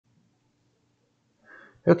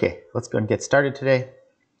Okay, let's go and get started today.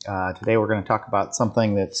 Today we're going to talk about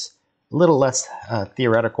something that's a little less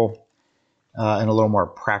theoretical and a little more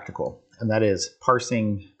practical, and that is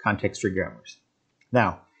parsing context-free grammars.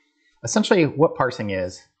 Now, essentially what parsing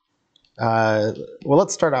is, well,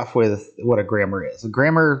 let's start off with what a grammar is. A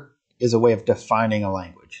grammar is a way of defining a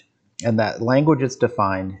language, and that language it's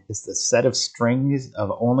defined is the set of strings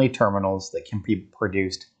of only terminals that can be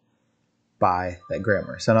produced by that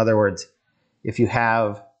grammar. So in other words, if you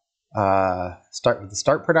have start with the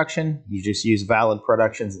start production, you just use valid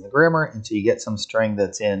productions in the grammar until you get some string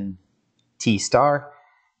that's in T star,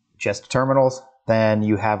 just terminals, then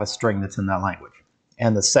you have a string that's in that language.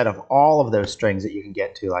 And the set of all of those strings that you can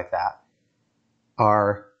get to like that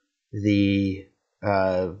are the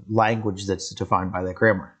language that's defined by the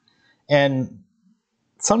grammar. And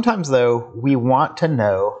sometimes, though, we want to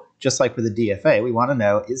know, just like with the DFA, we want to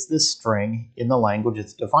know, is this string in the language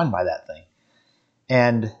that's defined by that thing?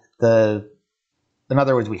 And in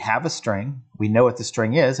other words, we have a string, we know what the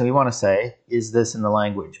string is, and we want to say, is this in the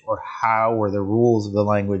language? Or how were the rules of the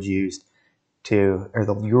language used or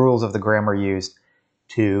the rules of the grammar used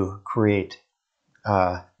to create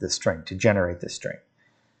this string, to generate this string?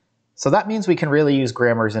 So that means we can really use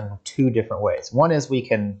grammars in two different ways. One is we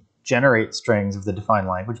can generate strings of the defined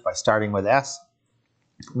language by starting with S,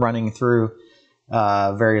 running through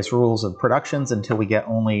various rules of productions until we get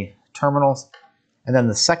only terminals. And then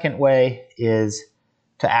the second way is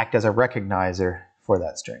to act as a recognizer for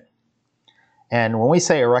that string. And when we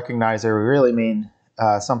say a recognizer, we really mean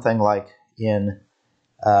something like with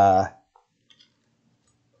a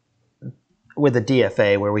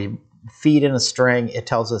DFA, where we feed in a string, it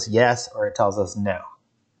tells us yes or it tells us no.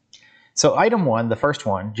 So item one, the first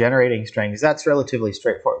one, generating strings, that's relatively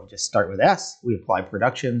straightforward. We just start with S, we apply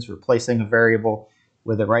productions, replacing a variable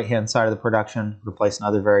with the right-hand side of the production, replace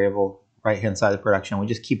another variable, right-hand side of the production. We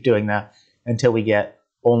just keep doing that until we get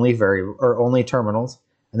only terminals.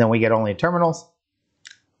 And then we get only terminals,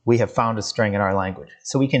 we have found a string in our language.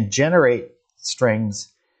 So we can generate strings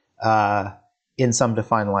in some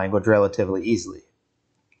defined language relatively easily.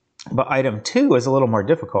 But item two is a little more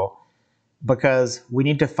difficult because we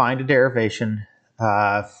need to find a derivation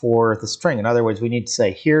for the string. In other words, we need to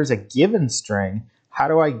say, here's a given string. How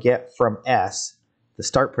do I get from S, the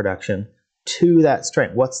start production, to that string?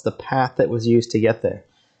 What's the path that was used to get there?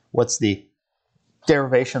 What's the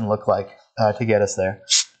derivation look like to get us there?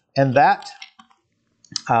 And that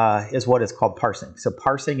is what is called parsing. So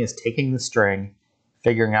parsing is taking the string,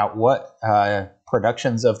 figuring out what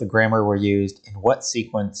productions of the grammar were used in what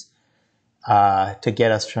sequence to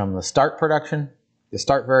get us from the start production, the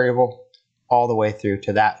start variable, all the way through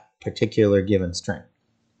to that particular given string.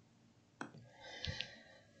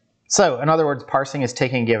 So in other words, parsing is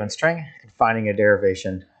taking a given string and finding a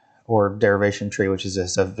derivation or derivation tree, which is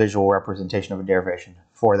just a visual representation of a derivation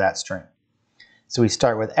for that string. So we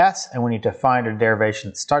start with S, and we need to find a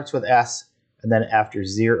derivation that starts with S, and then after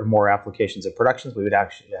 0 or more applications of productions, we would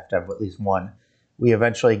actually have to have at least one. We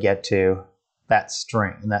eventually get to that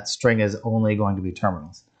string, and that string is only going to be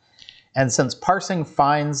terminals. And since parsing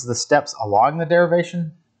finds the steps along the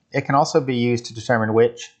derivation, it can also be used to determine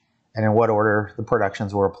which and in what order the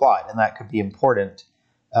productions were applied, and that could be important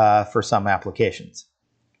for some applications.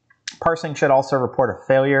 Parsing should also report a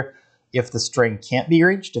failure if the string can't be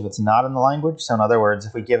reached, if it's not in the language. So in other words,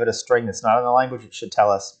 if we give it a string that's not in the language, it should tell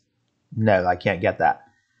us, no, I can't get that.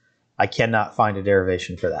 I cannot find a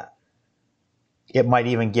derivation for that. It might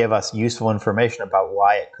even give us useful information about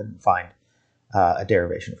why it couldn't find a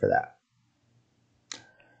derivation for that.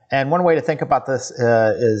 And one way to think about this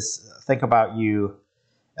is think about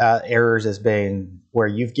errors as being where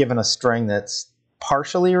you've given a string that's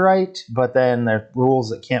partially right, but then there are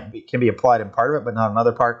rules that can be applied in part of it, but not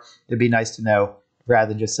another part. It'd be nice to know, rather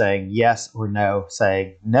than just saying yes or no,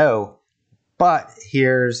 saying no, but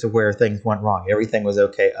here's where things went wrong. Everything was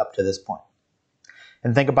okay up to this point.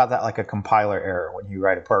 And think about that like a compiler error when you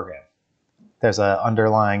write a program. There's an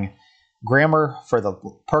underlying grammar for the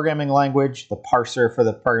programming language, the parser for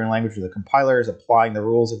the programming language, or the compiler is applying the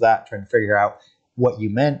rules of that, trying to figure out what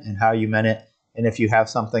you meant and how you meant it. And if you have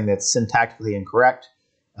something that's syntactically incorrect,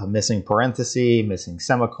 a missing parenthesis, missing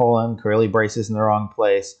semicolon, curly braces in the wrong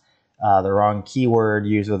place, the wrong keyword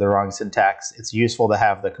used with the wrong syntax, it's useful to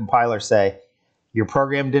have the compiler say, your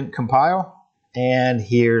program didn't compile, and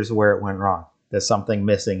here's where it went wrong. There's something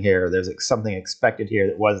missing here. There's something expected here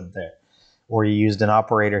that wasn't there. Or you used an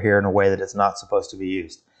operator here in a way that it's not supposed to be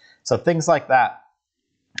used. So things like that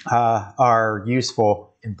are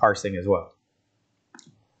useful in parsing as well.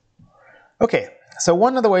 Okay, so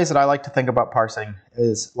one of the ways that I like to think about parsing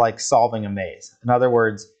is like solving a maze. In other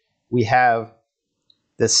words, we have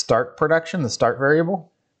this start production, the start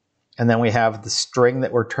variable, and then we have the string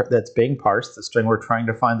that's being parsed, the string we're trying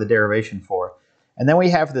to find the derivation for. And then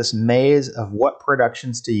we have this maze of what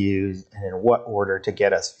productions to use and in what order to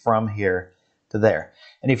get us from here to there.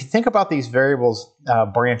 And if you think about these variables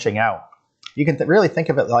branching out, you can really think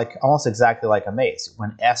of it like almost exactly like a maze.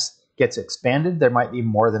 When S gets expanded, there might be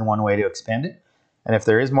more than one way to expand it. And if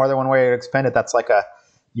there is more than one way to expand it, that's like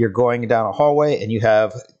you're going down a hallway and you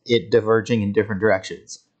have it diverging in different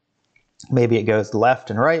directions. Maybe it goes left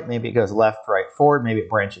and right, maybe it goes left, right, forward, maybe it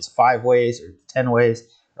branches 5 ways or 10 ways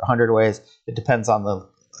or 100 ways. It depends on the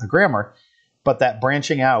grammar. But that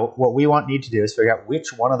branching out, what we need to do is figure out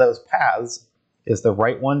which one of those paths is the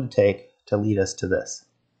right one to take to lead us to this.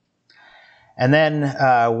 And then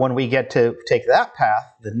when we get to take that path,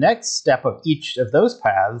 the next step of each of those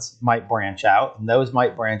paths might branch out, and those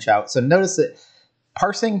might branch out. So notice that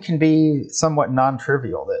parsing can be somewhat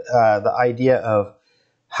non-trivial. The idea of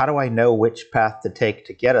how do I know which path to take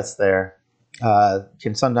to get us there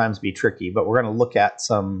can sometimes be tricky, but we're going to look at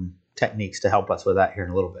some techniques to help us with that here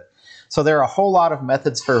in a little bit. So there are a whole lot of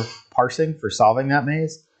methods for parsing, for solving that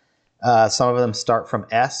maze. Some of them start from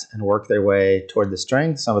S and work their way toward the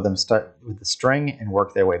string. Some of them start with the string and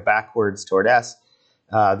work their way backwards toward S.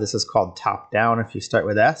 This is called top-down if you start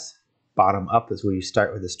with S. Bottom-up is where you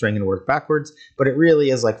start with the string and work backwards. But it really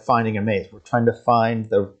is like finding a maze. We're trying to find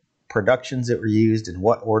the productions that were used, in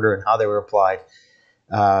what order and how they were applied.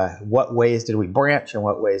 What ways did we branch and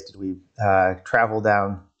what ways did we travel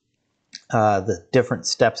down the different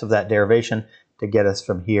steps of that derivation to get us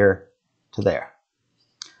from here to there.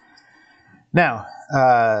 Now,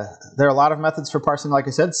 there are a lot of methods for parsing, like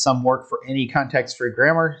I said. Some work for any context-free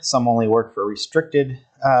grammar. Some only work for restricted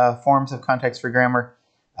forms of context-free grammar.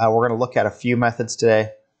 We're going to look at a few methods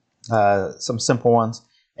today, some simple ones.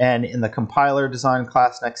 And in the compiler design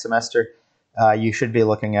class next semester, you should be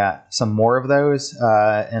looking at some more of those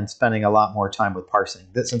and spending a lot more time with parsing.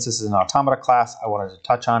 Since this is an automata class, I wanted to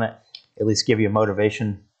touch on it, at least give you a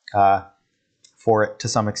motivation for it to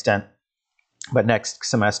some extent. But next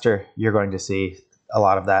semester, you're going to see a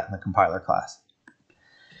lot of that in the compiler class.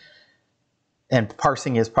 And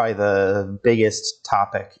parsing is probably the biggest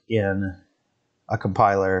topic in a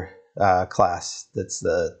compiler class. That's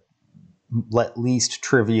the least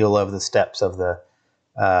trivial of the steps of the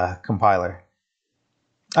compiler.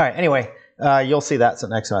 All right, anyway, you'll see that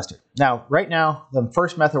next semester. Now, right now, the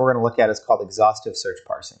first method we're going to look at is called exhaustive search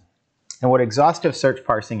parsing. And what exhaustive search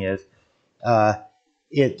parsing is,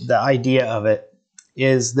 the idea of it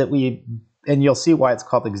is that and you'll see why it's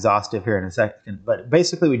called exhaustive here in a second, but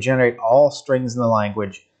basically we generate all strings in the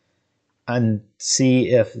language and see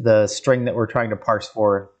if the string that we're trying to parse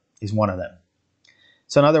for is one of them.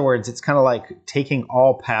 So in other words, it's kind of like taking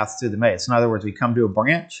all paths through the maze. So in other words, we come to a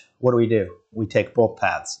branch, what do? We take both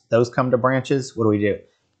paths. Those come to branches, what do?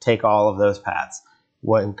 Take all of those paths.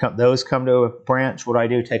 Those come to a branch, what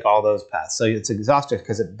do? Take all those paths. So it's exhaustive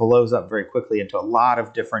because it blows up very quickly into a lot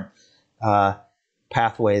of different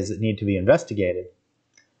pathways that need to be investigated.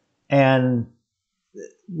 And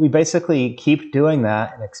we basically keep doing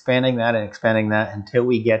that and expanding that until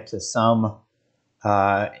we get to some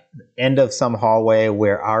end of some hallway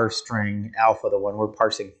where our string alpha, the one we're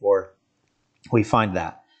parsing for, we find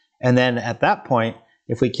that. And then at that point,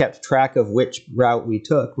 if we kept track of which route we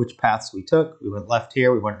took, which paths we took, we went left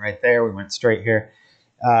here, we went right there, we went straight here.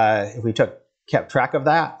 If we kept track of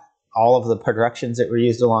that, all of the productions that were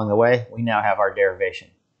used along the way, we now have our derivation.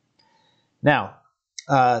 Now,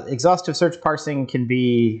 exhaustive search parsing can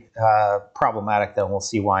be problematic, though, and we'll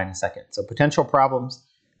see why in a second. So potential problems.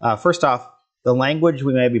 First off, the language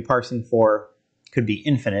we may be parsing for could be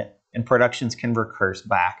infinite, and productions can recurse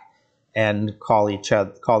back and call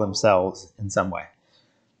themselves in some way.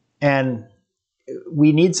 And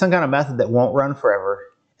we need some kind of method that won't run forever,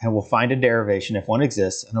 and we'll find a derivation if one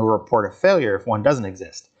exists, and we'll report a failure if one doesn't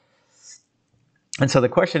exist. And so the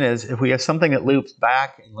question is, if we have something that loops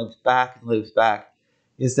back and loops back and loops back,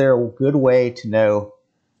 is there a good way to know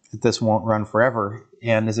that this won't run forever?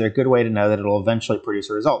 And is there a good way to know that it'll eventually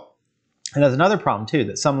produce a result? And there's another problem too,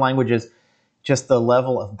 that some languages, just the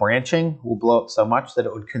level of branching will blow up so much that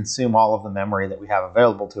it would consume all of the memory that we have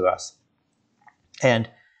available to us. And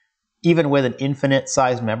even with an infinite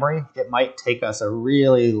size memory, it might take us a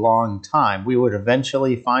really long time. We would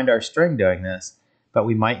eventually find our string doing this, but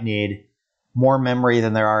we might need more memory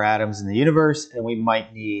than there are atoms in the universe, and we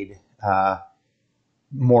might need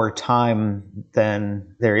more time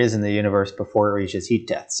than there is in the universe before it reaches heat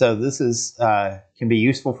death. So this can be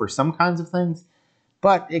useful for some kinds of things,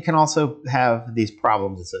 but it can also have these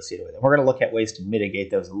problems associated with it. We're going to look at ways to mitigate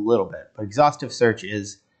those a little bit. But exhaustive search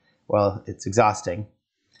is, well, it's exhausting.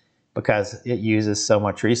 because it uses so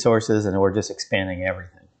much resources and we're just expanding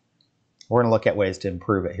everything. We're going to look at ways to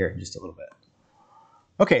improve it here in just a little bit.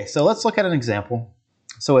 Okay, so let's look at an example.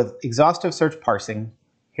 So with exhaustive search parsing,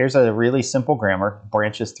 here's a really simple grammar.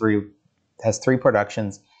 Branches through, has 3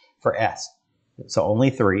 productions for S. So only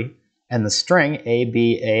 3. And the string A,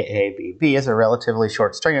 B, A, B, B is a relatively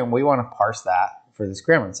short string, and we want to parse that for this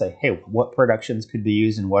grammar and say, hey, what productions could be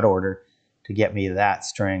used in what order to get me that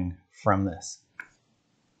string from this?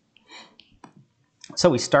 So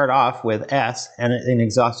we start off with S, and in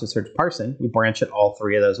exhaustive search parsing, we branch it all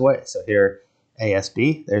 3 of those ways. So here,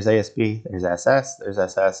 ASB, there's ASB, there's SS, there's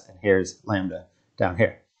SS, and here's lambda down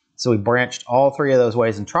here. So we branched all 3 of those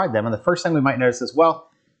ways and tried them, and the first thing we might notice is, well,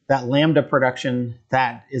 that lambda production,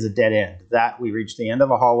 that is a dead end. That we reached the end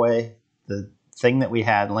of a hallway. The thing that we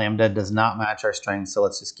had, lambda, does not match our string, so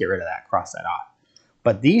let's just get rid of that, cross that off.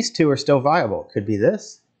 But these 2 are still viable. Could be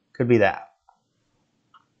this, could be that.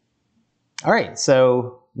 All right,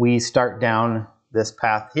 so we start down this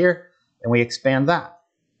path here, and we expand that.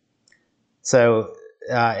 So,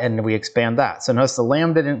 and we expand that. So notice the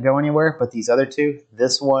lambda didn't go anywhere, but these other 2,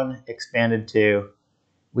 this one expanded to,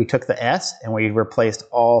 we took the S and we replaced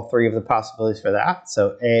all 3 of the possibilities for that.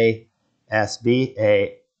 So A, S, B,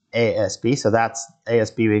 A, S, B. So that's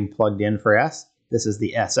ASB being plugged in for S. This is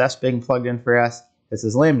the SS being plugged in for S. This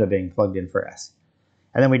is lambda being plugged in for S.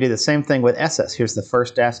 And then we do the same thing with SS. Here's the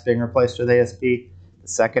first S being replaced with ASB, the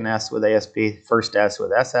second S with ASB, first S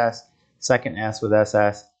with SS, second S with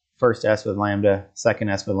SS, first S with lambda, second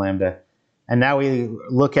S with lambda. And now we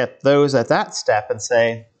look at those at that step and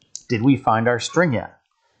say, did we find our string yet?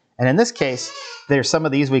 And in this case, there's some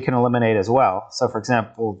of these we can eliminate as well. So for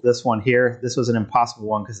example, this one here, this was an impossible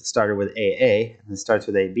one because it started with AA and it starts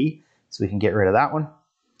with AB. So we can get rid of that one.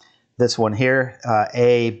 This one here,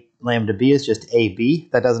 A lambda B is just AB.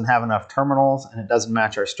 That doesn't have enough terminals and it doesn't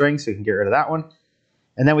match our string, so we can get rid of that one.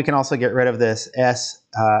 And then we can also get rid of this SS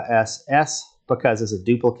because it's a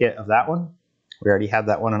duplicate of that one. We already had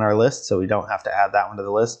that one on our list, so we don't have to add that one to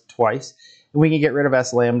the list twice. And we can get rid of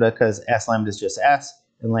S lambda because S lambda is just S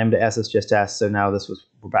and lambda S is just S. So now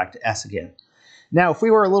we're back to S again. Now, if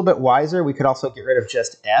we were a little bit wiser, we could also get rid of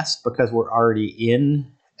just S because we're already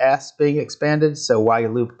in S being expanded. So why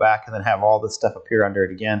loop back and then have all this stuff appear under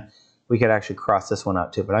it again? We could actually cross this one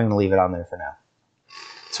out too, but I'm going to leave it on there for now.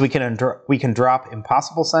 So we can drop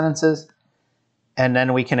impossible sentences, and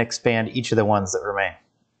then we can expand each of the ones that remain.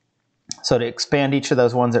 So to expand each of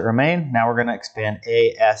those ones that remain, now we're going to expand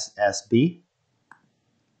ASSB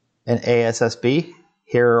and ASSB.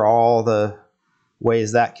 Here are all the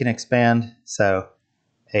ways that can expand. So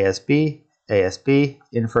ASB, ASB,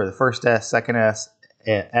 in for the first S, second S,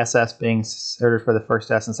 SS being inserted for the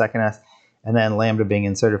first S and second S, and then lambda being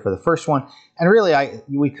inserted for the first one. And really,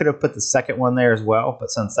 we could have put the second one there as well, but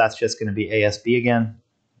since that's just going to be ASB again,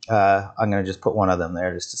 I'm going to just put one of them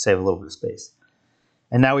there just to save a little bit of space.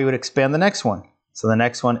 And now we would expand the next one. So the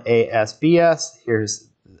next one, ASBS, here's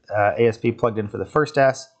ASB plugged in for the first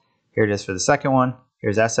S. Here it is for the second one.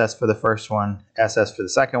 Here's SS for the first one, SS for the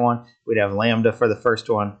second one. We'd have lambda for the first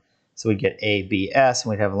one. So we'd get ABS, and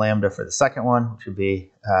we'd have lambda for the second one, which would be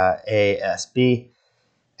ASB,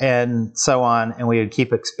 and so on. And we would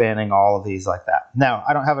keep expanding all of these like that. Now,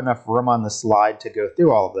 I don't have enough room on the slide to go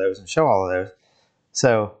through all of those and show all of those.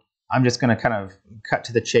 So I'm just going to kind of cut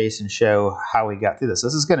to the chase and show how we got through this.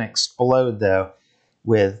 This is going to explode, though,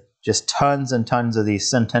 with just tons and tons of these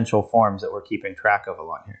sentential forms that we're keeping track of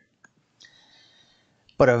along here.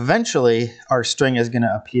 But eventually, our string is going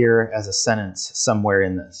to appear as a sentence somewhere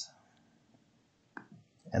in this.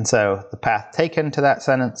 And so the path taken to that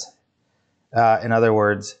sentence, in other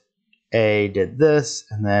words, A did this,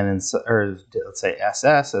 and then, let's say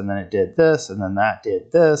SS, and then it did this, and then that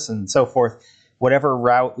did this, and so forth. Whatever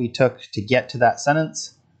route we took to get to that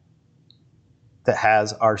sentence that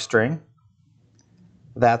has our string,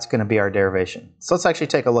 that's going to be our derivation. So let's actually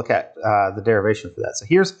take a look at the derivation for that. So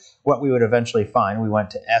here's what we would eventually find. We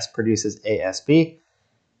went to S produces ASB.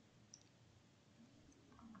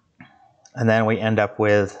 And then we end up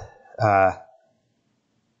with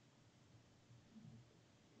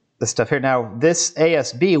this stuff here. Now, this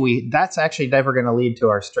ASB, that's actually never going to lead to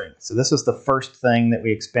our string. So this was the first thing that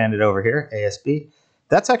we expanded over here, ASB.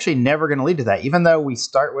 That's actually never going to lead to that. Even though we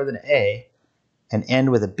start with an A and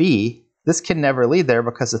end with a B, this can never lead there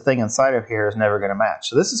because the thing inside of here is never going to match.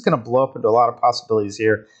 So this is going to blow up into a lot of possibilities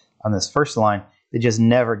here on this first line. They just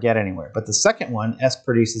never get anywhere. But the second one, S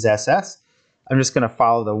produces SS, I'm just going to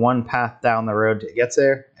follow the one path down the road till it gets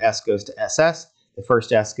there. S goes to SS. The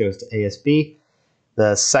first S goes to ASB.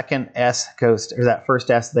 The second S goes to, or that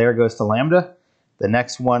first S there goes to lambda. The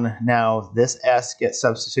next one, now this S gets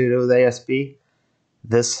substituted with ASB.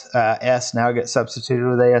 This S now gets substituted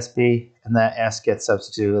with ASB, and that S gets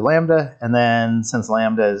substituted with lambda. And then since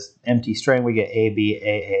lambda is empty string, we get AB,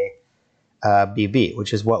 AA, BB,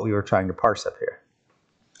 which is what we were trying to parse up here.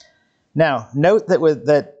 Now, note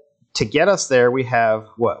that to get us there, we have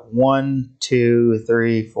what, 1, 2,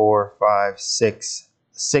 3, 4, 5,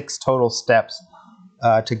 6 total steps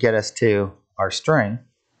to get us to our string.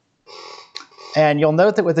 And you'll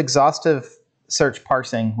note that with exhaustive search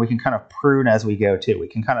parsing, we can kind of prune as we go too. We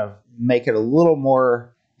can kind of make it a little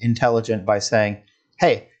more intelligent by saying,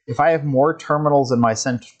 hey, if I have more terminals in my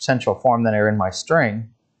central form than are in my string,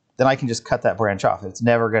 then I can just cut that branch off. It's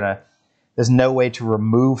never gonna, there's no way to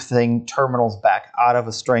remove terminals back out of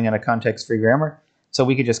a string in a context-free grammar. So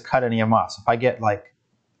we could just cut any of them off. So if I get like,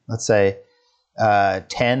 let's say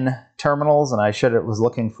 10 terminals and I was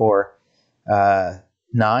looking for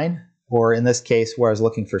 9, or in this case where I was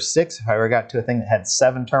looking for 6, if I ever got to a thing that had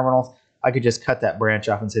 7 terminals, I could just cut that branch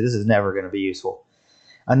off and say this is never going to be useful.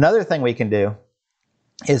 Another thing we can do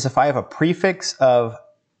is if I have a prefix of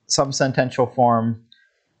some sentential form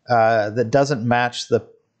that doesn't match the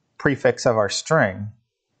prefix of our string,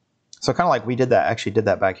 so kind of like we actually did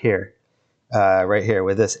that back here, right here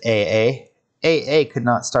with this AA. AA could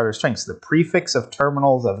not start a string, so the prefix of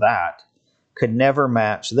terminals of that could never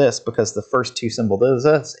match this because the first 2 symbols,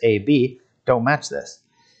 this, AB, don't match this.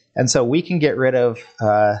 And so we can get rid of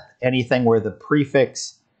anything where the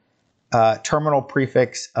prefix, terminal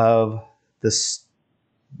prefix of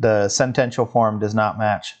the sentential form does not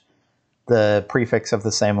match the prefix of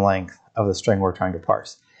the same length of the string we're trying to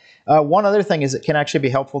parse. One other thing is it can actually be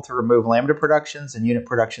helpful to remove lambda productions and unit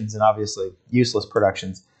productions and obviously useless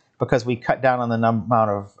productions because we cut down on the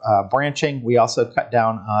amount of branching. We also cut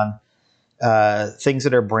down on things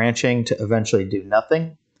that are branching to eventually do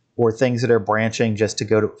nothing, or things that are branching just to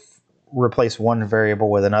go to replace one variable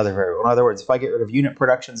with another variable. In other words, if I get rid of unit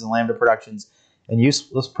productions and lambda productions and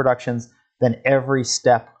useless productions, then every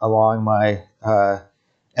step along my,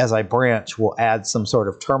 as I branch, will add some sort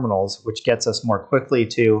of terminals, which gets us more quickly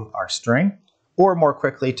to our string, or more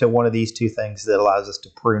quickly to one of these 2 things that allows us to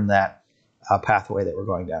prune that pathway that we're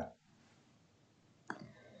going down.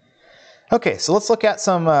 Okay, so let's look at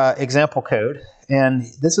some example code. And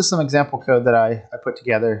this is some example code that I put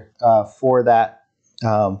together for that,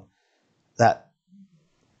 that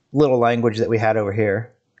little language that we had over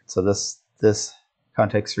here. So this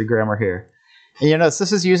context-free grammar here. And you notice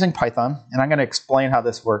this is using Python, and I'm going to explain how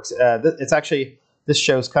this works. This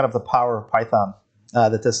shows kind of the power of Python,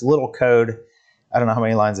 that this little code, I don't know how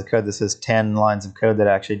many lines of code this is, 10 lines of code that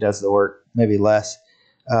actually does the work, maybe less,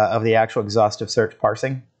 of the actual exhaustive search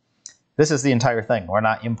parsing. This is the entire thing. We're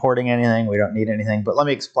not importing anything. We don't need anything. But let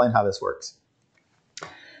me explain how this works.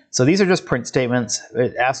 So these are just print statements.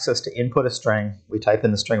 It asks us to input a string. We type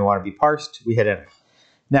in the string we want to be parsed. We hit enter.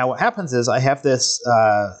 Now what happens is I have this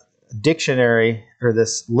dictionary, or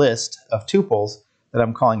this list of tuples that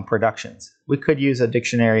I'm calling productions. We could use a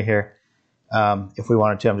dictionary here if we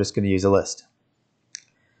wanted to. I'm just going to use a list.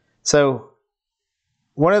 So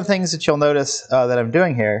one of the things that you'll notice that I'm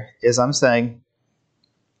doing here is I'm saying,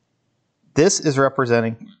 this is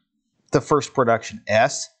representing the first production.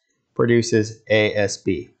 S produces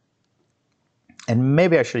ASB. And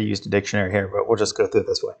maybe I should have used a dictionary here, but we'll just go through it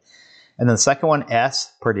this way. And then the second one,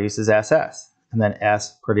 S produces SS. And then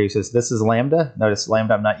S produces, this is lambda. Notice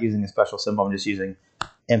lambda, I'm not using a special symbol. I'm just using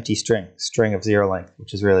empty string of 0 length,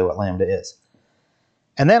 which is really what lambda is.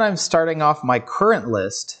 And then I'm starting off my current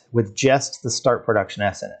list with just the start production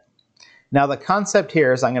S in it. Now the concept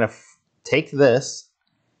here is I'm going to take this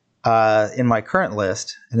in my current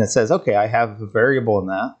list, and it says, okay, I have a variable in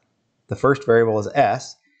that. The first variable is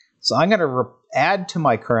S. So I'm going to add to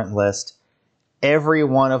my current list every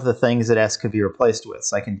one of the things that S could be replaced with.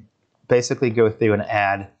 So I can basically go through and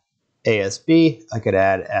add ASB, I could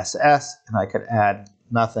add SS, and I could add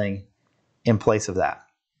nothing in place of that.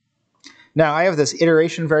 Now I have this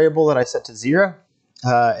iteration variable that I set to 0,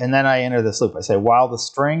 and then I enter this loop. I say, while the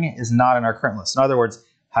string is not in our current list. In other words,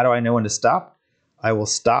 how do I know when to stop? I will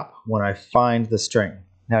stop when I find the string.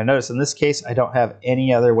 Now notice in this case, I don't have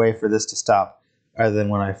any other way for this to stop other than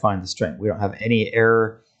when I find the string. We don't have any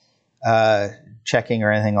error checking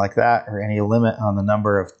or anything like that, or any limit on the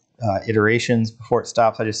number of iterations before it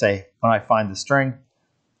stops. I just say, when I find the string,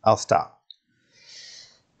 I'll stop.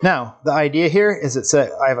 Now, the idea here is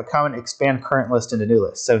I have a comment expand current list into new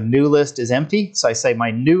list. So new list is empty. So I say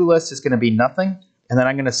my new list is going to be nothing. And then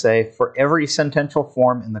I'm going to say for every sentential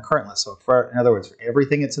form in the current list. So in other words, for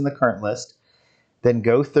everything that's in the current list, then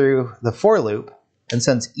go through the for loop. And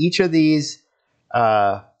since each of these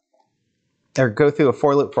or go through a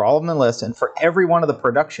for loop for all of them in the list, and for every one of the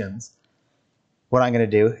productions, what I'm going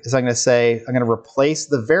to do is I'm going to say, I'm going to replace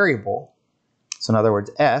the variable, so in other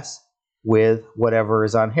words, S, with whatever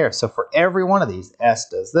is on here. So for every one of these, S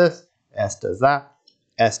does this, S does that,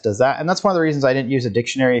 S does that. And that's one of the reasons I didn't use a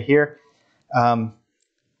dictionary here.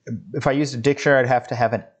 If I used a dictionary, I'd have to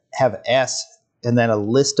have S and then a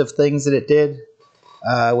list of things that it did,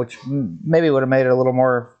 which maybe would have made it a little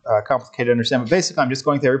more complicated to understand. But basically, I'm just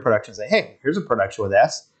going through every production and say, hey, here's a production with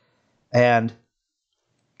S. And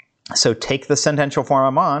so take the sentential form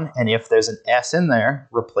I'm on, and if there's an S in there,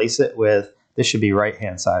 replace it with, this should be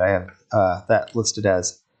right-hand side. I have that listed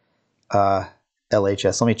as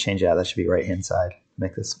LHS. Let me change that. That should be right-hand side.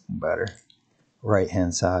 Make this better.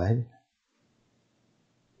 Right-hand side.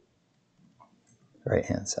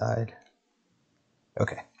 Right-hand side.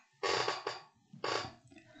 Okay.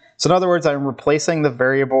 So in other words, I'm replacing the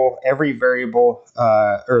variable, every variable,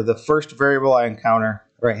 or the first variable I encounter,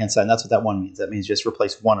 right-hand side. And that's what that one means. That means just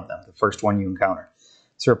replace one of them, the first one you encounter.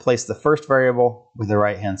 So replace the first variable with the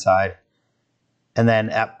right-hand side, and then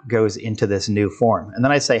app goes into this new form. And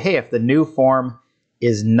then I say, hey, if the new form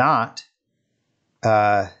is not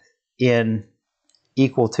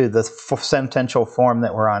equal to the sentential form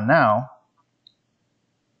that we're on now,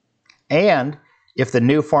 and if the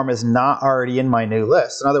new form is not already in my new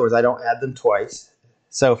list, in other words, I don't add them twice.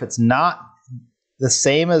 So if it's not the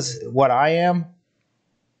same as what I am,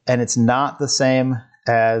 and it's not the same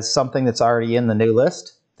as something that's already in the new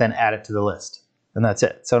list, then add it to the list. And that's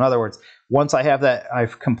it. So in other words, once I have that,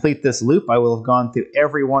 I've complete this loop, I will have gone through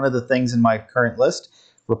every one of the things in my current list,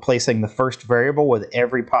 replacing the first variable with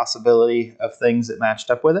every possibility of things that matched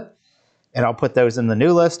up with it. And I'll put those in the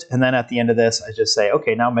new list. And then at the end of this, I just say,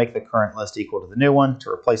 okay, now make the current list equal to the new one to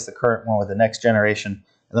replace the current one with the next generation.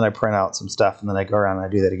 And then I print out some stuff, and then I go around and I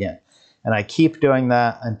do that again. And I keep doing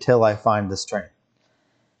that until I find the string.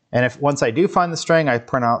 And if once I do find the string, I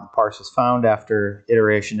print out the parse was found after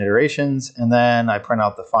iterations, and then I print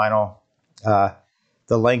out the final,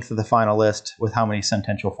 the length of the final list with how many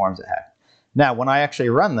sentential forms it had. Now, when I actually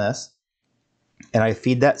run this, and I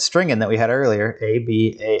feed that string in that we had earlier, A,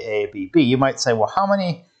 B, A, B, B, you might say, well, how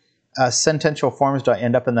many sentential forms do I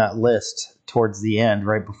end up in that list towards the end,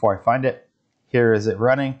 right before I find it? Here is it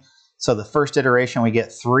running. So the first iteration, we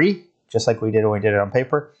get 3, just like we did when we did it on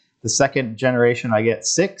paper. The second generation, I get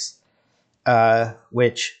 6,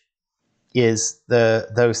 which is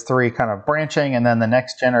those 3 kind of branching. And then the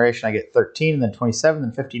next generation, I get 13, and then 27,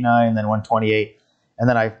 then 59, and then 128. And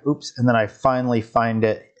then I finally find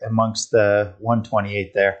it amongst the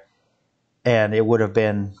 128 there. And it would have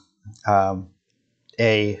been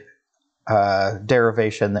a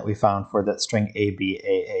derivation that we found for that string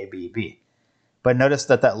ABAABB. But notice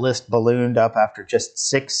that that list ballooned up after just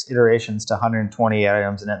 6 iterations to 120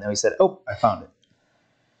 items in it. And then we said, oh, I found it.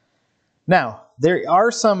 Now, there are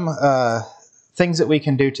some things that we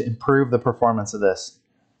can do to improve the performance of this.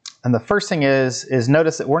 And the first thing is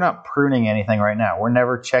notice that we're not pruning anything right now. We're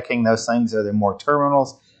never checking those things. Are there more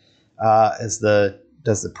terminals? Does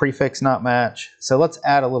the prefix not match? So let's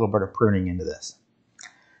add a little bit of pruning into this.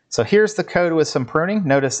 So here's the code with some pruning.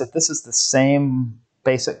 Notice that this is the same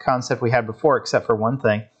basic concept we had before, except for one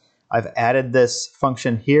thing. I've added this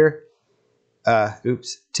function here,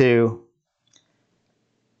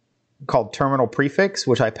 called terminal prefix,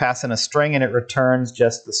 which I pass in a string, and it returns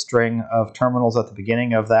just the string of terminals at the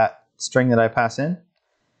beginning of that string that I pass in.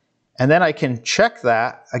 And then I can check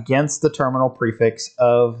that against the terminal prefix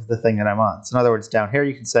of the thing that I'm on. So in other words, down here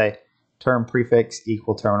you can say term prefix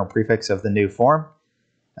equal terminal prefix of the new form.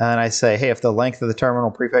 And I say, hey, if the length of the terminal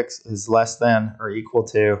prefix is less than or equal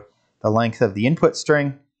to the length of the input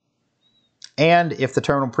string, and if the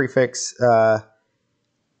terminal prefix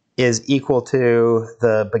is equal to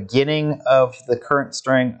the beginning of the current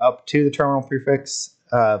string up to the terminal prefix,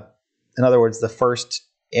 in other words, the first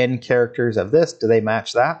n characters of this, do they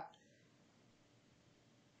match that?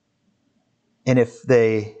 And if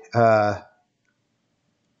they, so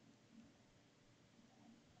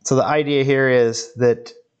the idea here is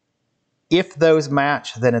that if those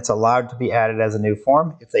match, then it's allowed to be added as a new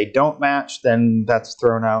form. If they don't match, then that's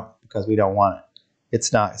thrown out because we don't want it.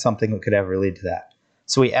 It's not something that could ever lead to that.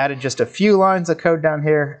 So we added just a few lines of code down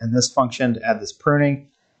here in this function to add this pruning.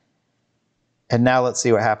 And now let's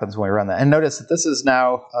see what happens when we run that. And notice that this is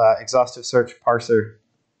now exhaustive search parser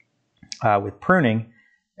with pruning,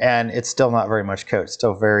 and it's still not very much code. It's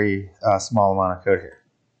still a very small amount of code here.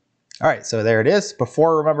 All right, so there it is.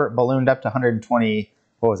 Before, remember, it ballooned up to 120,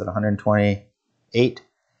 what was it, 128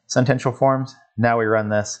 sentential forms. Now we run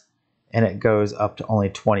this, and it goes up to only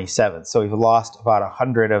 27. So we've lost about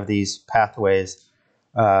 100 of these pathways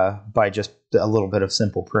by just a little bit of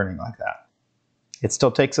simple pruning like that. It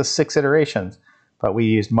still takes us 6 iterations, but we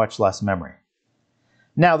used much less memory.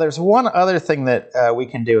 Now, there's one other thing that we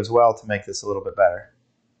can do as well to make this a little bit better.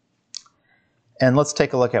 And let's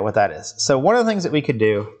take a look at what that is. So one of the things that we could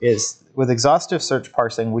do is, with exhaustive search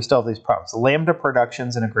parsing, we still have these problems. Lambda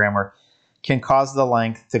productions in a grammar can cause the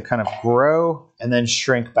length to kind of grow and then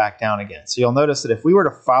shrink back down again. So you'll notice that if we were to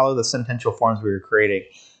follow the sentential forms we were creating,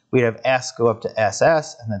 we'd have S go up to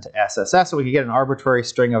SS and then to SSS, so we could get an arbitrary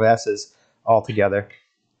string of S's altogether.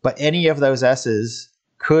 But any of those S's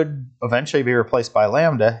could eventually be replaced by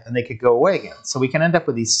lambda, and they could go away again. So we can end up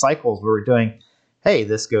with these cycles where we're doing, hey,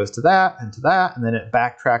 this goes to that, and then it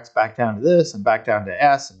backtracks back down to this, and back down to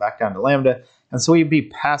S, and back down to lambda. And so we'd be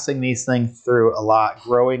passing these things through a lot,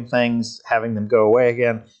 growing things, having them go away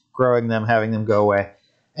again, growing them, having them go away.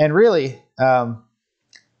 And really,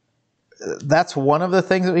 that's one of the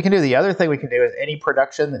things that we can do. The other thing we can do is any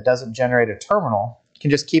production that doesn't generate a terminal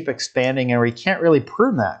can just keep expanding, and we can't really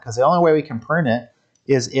prune that, because the only way we can prune it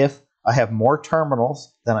is if I have more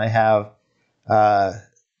terminals than I have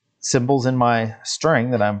symbols in my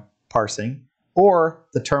string that I'm parsing, or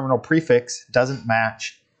the terminal prefix doesn't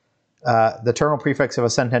match. The terminal prefix of a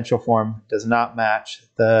sentential form does not match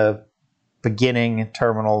the beginning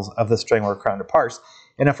terminals of the string we're trying to parse.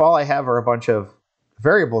 And if all I have are a bunch of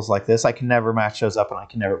variables like this, I can never match those up and I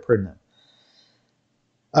can never prune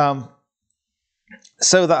them.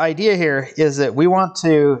 So the idea here is that we want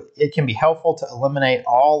to, it can be helpful to eliminate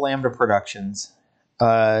all lambda productions.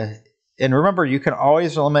 And remember, you can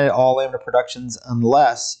always eliminate all lambda productions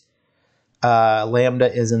unless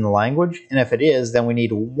lambda is in the language. And if it is, then we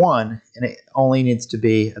need one, and it only needs to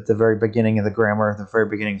be at the very beginning of the grammar, the very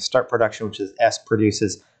beginning of start production, which is S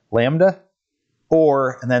produces lambda,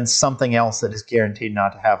 and then something else that is guaranteed not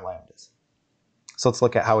to have lambdas. So let's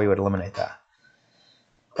look at how we would eliminate that.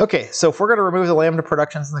 Okay, so if we're going to remove the lambda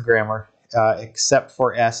productions in the grammar, except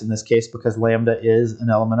for S in this case, because lambda is an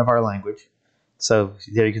element of our language. So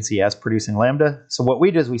there you can see S producing lambda. So what we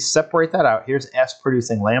do is we separate that out. Here's S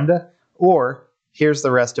producing lambda, or here's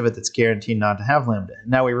the rest of it that's guaranteed not to have lambda.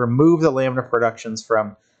 Now we remove the lambda productions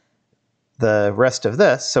from the rest of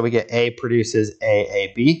this, so we get A produces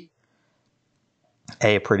AAB,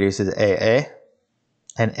 A produces AA,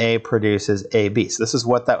 and A produces AB. So this is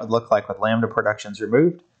what that would look like with lambda productions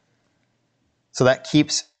removed. So that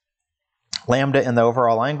keeps lambda in the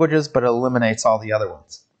overall languages, but it eliminates all the other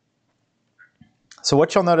ones. So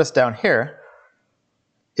what you'll notice down here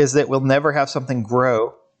is that we'll never have something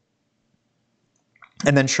grow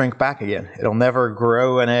and then shrink back again. It'll never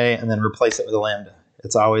grow an A and then replace it with a lambda.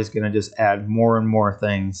 It's always going to just add more and more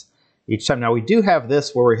things each time. Now we do have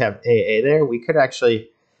this where we have AA there. We could actually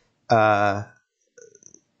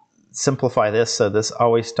simplify this so this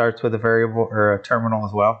always starts with a variable or a terminal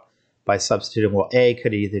as well by substituting, well, A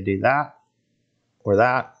could either do that, or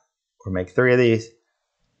make 3 of these.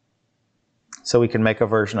 So we can make a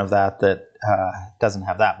version of that that doesn't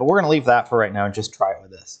have that. But we're going to leave that for right now and just try it with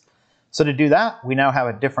this. So to do that, we now have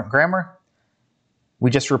a different grammar. We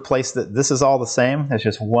just replace that. This is all the same. There's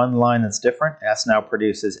just one line that's different. S now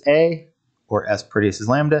produces A, or S produces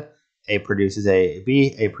lambda. A produces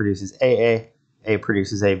AAB, A produces AA, A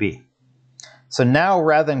produces AB. So now,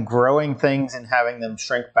 rather than growing things and having them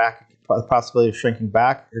shrink back, the possibility of shrinking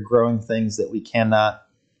back, or growing things that we cannot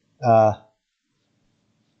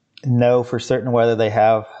know for certain whether they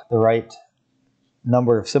have the right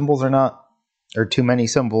number of symbols or not, or too many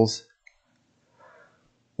symbols,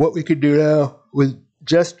 what we could do now with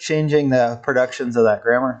just changing the productions of that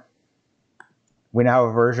grammar, we now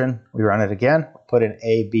have a version. We run it again, put in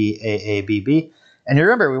A, B, A, A, B, B. And you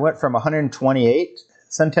remember, we went from 128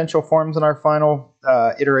 sentential forms in our final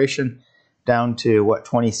iteration down to, what,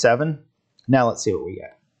 27? Now let's see what we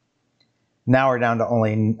get. Now we're down to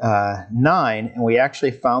only 9, and we actually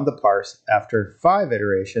found the parse after 5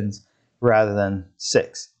 iterations rather than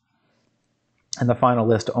 6. And the final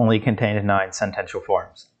list only contained 9 sentential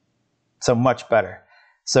forms. So much better.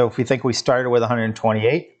 So if we think we started with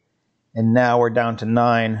 128, and now we're down to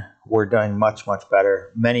 9, we're doing much, much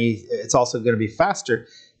better. It's also going to be faster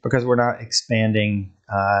because we're not expanding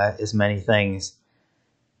as many things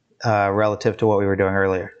relative to what we were doing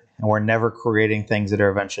earlier. And we're never creating things that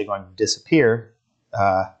are eventually going to disappear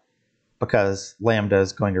because lambda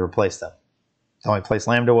is going to replace them. The only place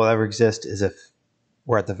lambda will ever exist is if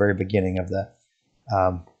we're at the very beginning of the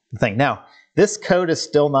thing. Now, this code is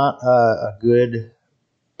still not a good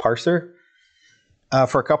parser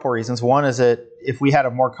for a couple reasons. One is that if we had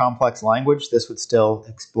a more complex language, this would still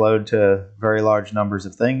explode to very large numbers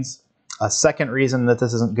of things. A second reason that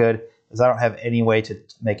this isn't good is I don't have any way to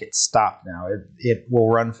make it stop now. It will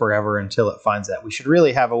run forever until it finds that. We should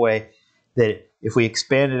really have a way that if we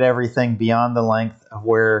expanded everything beyond the length of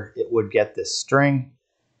where it would get this string,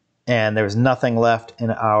 and there was nothing left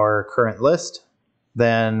in our current list,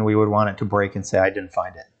 then we would want it to break and say, I didn't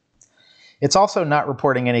find it. It's also not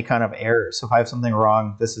reporting any kind of errors. So if I have something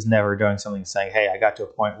wrong, this is never doing something saying, hey, I got to a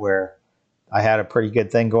point where I had a pretty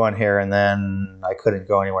good thing going here, and then I couldn't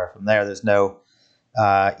go anywhere from there. There's no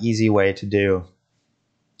easy way to do,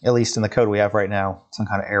 at least in the code we have right now, some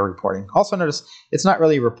kind of error reporting. Also notice it's not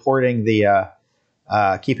really reporting the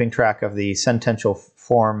keeping track of the sentential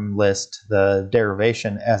form list, the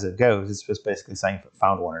derivation as it goes. It's just basically saying if it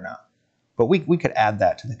found one or not. But we could add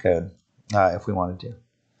that to the code if we wanted to.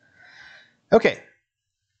 Okay,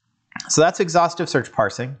 so that's exhaustive search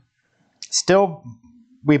parsing. Still,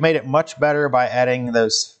 we made it much better by adding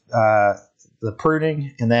those the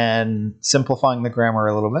pruning and then simplifying the grammar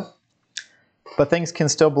a little bit. But things can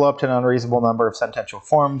still blow up to an unreasonable number of sentential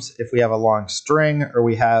forms if we have a long string or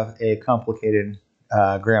we have a complicated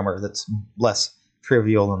grammar that's less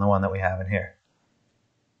trivial than the one that we have in here.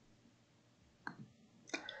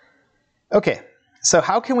 Okay, so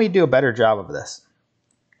how can we do a better job of this?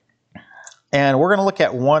 And we're going to look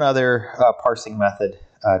at one other parsing method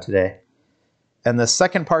today. And the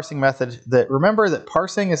second parsing method, remember that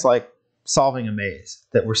parsing is like solving a maze,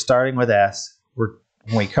 that we're starting with S. When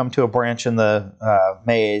we come to a branch in the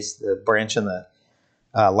maze, the branch in the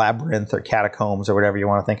labyrinth or catacombs or whatever you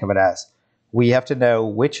want to think of it as, we have to know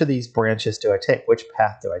which of these branches do I take, which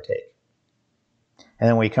path do I take. And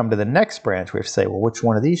then when we come to the next branch, we have to say, well, which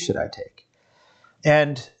one of these should I take?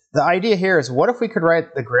 And the idea here is, what if we could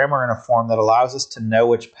write the grammar in a form that allows us to know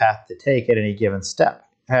which path to take at any given step?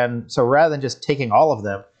 And so rather than just taking all of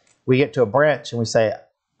them, we get to a branch and we say,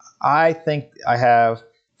 I think I have,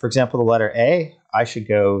 for example, the letter A. I should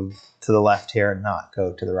go to the left here and not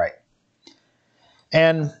go to the right.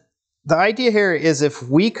 And the idea here is if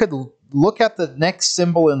we could look at the next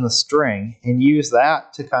symbol in the string and use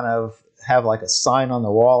that to kind of have like a sign on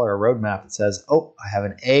the wall or a roadmap that says, oh, I have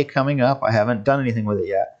an A coming up. I haven't done anything with it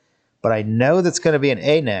yet, but I know that's going to be an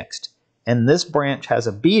A next, and this branch has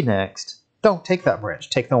a B next. Don't take that branch.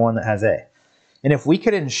 Take the one that has A. And if we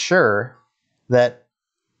could ensure that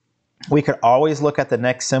we could always look at the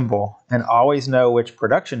next symbol and always know which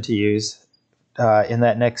production to use in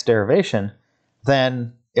that next derivation,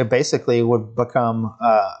 then it basically would become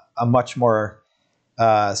a much more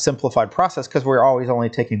simplified process, because we're always only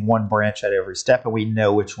taking one branch at every step and we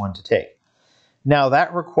know which one to take. Now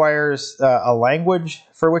that requires a language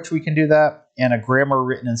for which we can do that, and a grammar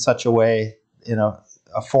written in such a way,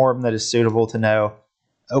 a form that is suitable to know,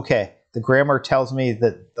 okay, the grammar tells me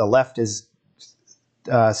that the left is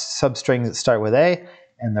substrings that start with A,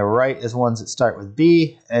 and the right is ones that start with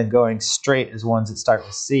B, and going straight is ones that start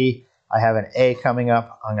with C. I have an A coming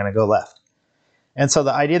up, I'm going to go left. And so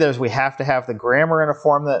the idea there is we have to have the grammar in a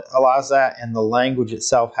form that allows that, and the language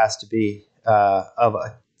itself has to be of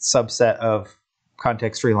a subset of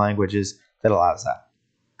context-free languages that allows that.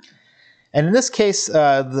 And in this case,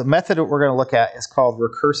 the method that we're going to look at is called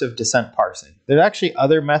recursive-descent parsing. There are actually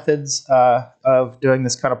other methods of doing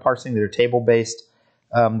this kind of parsing that are table-based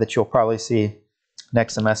that you'll probably see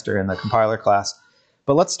next semester in the compiler class.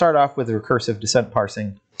 But let's start off with recursive-descent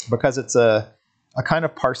parsing, because it's a kind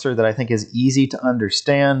of parser that I think is easy to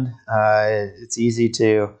understand. It's easy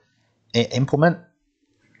to implement,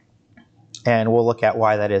 and we'll look at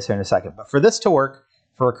why that is here in a second. But for this to work,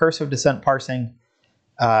 for recursive-descent parsing,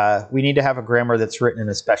 we need to have a grammar that's written in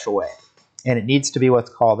a special way, and it needs to be what's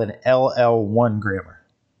called an LL1 grammar.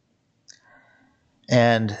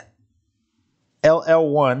 And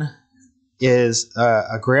LL1 is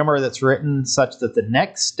a grammar that's written such that the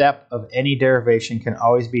next step of any derivation can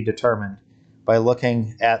always be determined by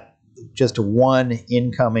looking at just one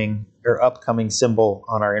incoming or upcoming symbol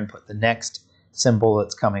on our input, the next symbol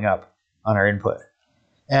that's coming up on our input.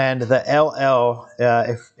 And the LL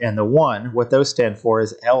and the 1, what those stand for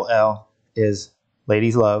is LL is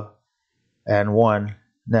ladies love, and 1,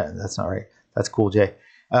 no, that's not right. That's Cool J.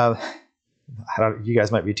 You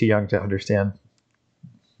guys might be too young to understand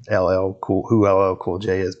who LL Cool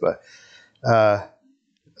J is, but I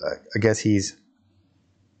guess he's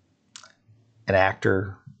an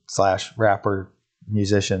actor / rapper,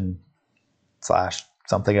 musician /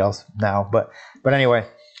 something else now. But anyway,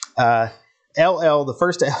 LL, the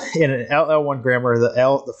first in an LL1 grammar,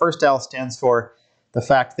 the first L stands for the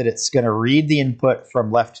fact that it's going to read the input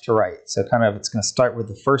from left to right. So kind of it's going to start with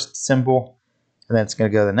the first symbol, and then it's going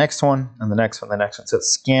to go to the next one, and the next one, the next one. So it's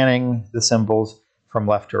scanning the symbols from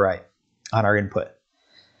left to right on our input.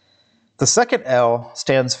 The second L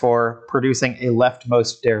stands for producing a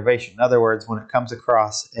leftmost derivation. In other words, when it comes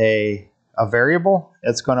across a variable,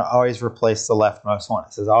 it's going to always replace the leftmost one.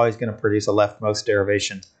 This is always going to produce a leftmost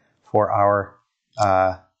derivation for our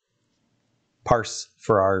parse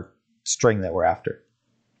for our string that we're after.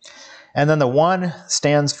 And then the 1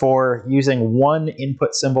 stands for using one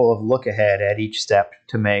input symbol of look ahead at each step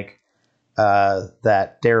to make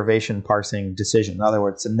that derivation parsing decision. In other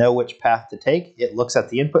words, to know which path to take, it looks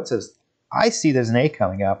at the input, says, I see there's an A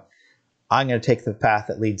coming up. I'm going to take the path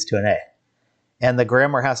that leads to an A. And the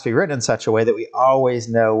grammar has to be written in such a way that we always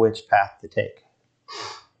know which path to take.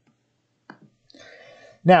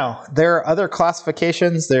 Now, there are other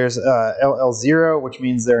classifications. There's LL0, which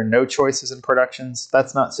means there are no choices in productions.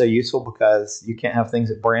 That's not so useful because you can't have things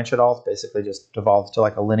that branch at all. It basically just devolves to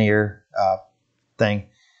like a linear thing.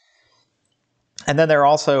 And then there are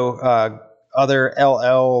also other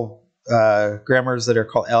LL grammars that are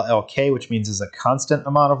called LLK, which means there's a constant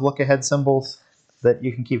amount of look-ahead symbols that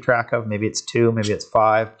you can keep track of. Maybe it's 2, maybe it's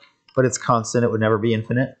 5, but it's constant. It would never be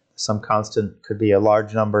infinite. Some constant could be a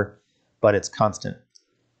large number, but it's constant.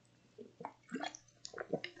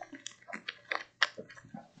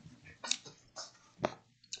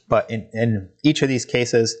 But in each of these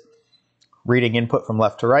cases, reading input from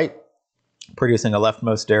left to right, producing a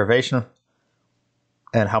leftmost derivation,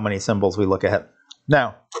 and how many symbols we look ahead.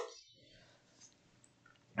 Now,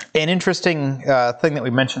 an interesting thing that we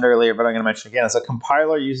mentioned earlier, but I'm going to mention again, is a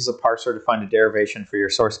compiler uses a parser to find a derivation for your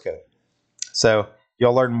source code. So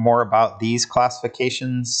you'll learn more about these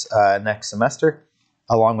classifications next semester,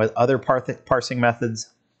 along with other parsing methods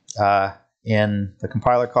in the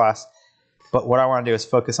compiler class. But what I want to do is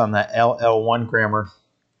focus on that LL1 grammar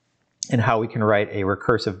and how we can write a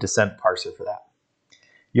recursive descent parser for that.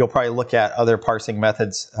 You'll probably look at other parsing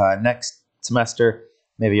methods next semester.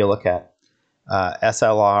 Maybe you'll look at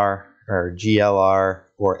SLR or GLR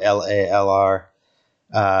or LALR,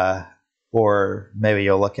 or maybe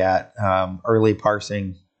you'll look at early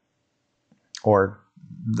parsing, or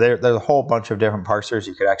there's a whole bunch of different parsers.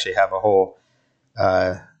 You could actually have a whole,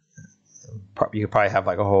 you could probably have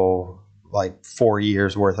like a whole 4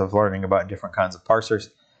 years worth of learning about different kinds of parsers.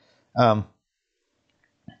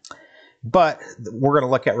 But we're going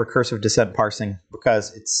to look at recursive descent parsing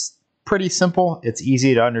because it's pretty simple, it's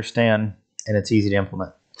easy to understand, and it's easy to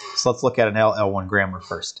implement. So let's look at an LL1 grammar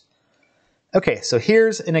first. Okay, so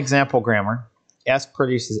here's an example grammar. S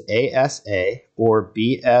produces ASA or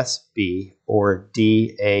BSB or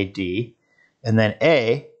DAD, and then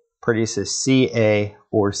A produces CA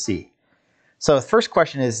or C. So the first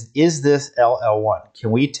question is this LL1?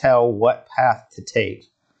 Can we tell what path to take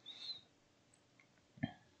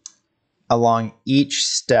along each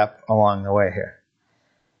step along the way here?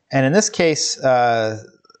 And in this case,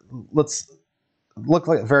 let's look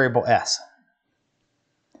at variable S.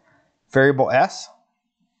 Variable S,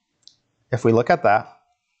 if we look at that,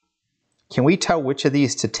 can we tell which of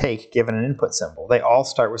these to take given an input symbol? They all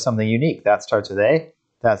start with something unique. That starts with A,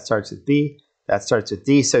 that starts with B, that starts with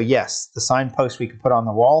D. So yes, the signpost we could put on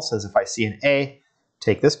the wall says if I see an A,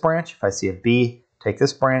 take this branch. If I see a B, take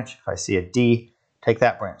this branch. If I see a D, take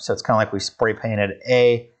that branch. So it's kind of like we spray painted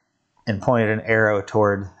A and pointed an arrow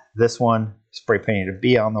toward this one, spray painted a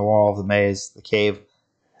B on the wall of the maze, the cave,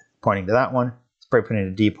 pointing to that one, spray painted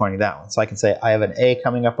a D pointing to that one. So I can say I have an A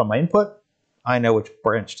coming up on my input. I know which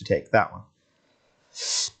branch to take, that one.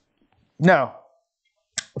 Now,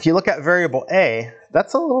 if you look at variable A,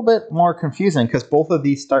 that's a little bit more confusing because both of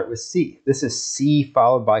these start with C. This is C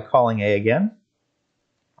followed by calling A again.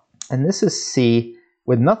 And this is C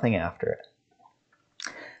with nothing after it.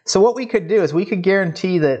 So what we could do is we could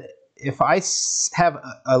guarantee that if I have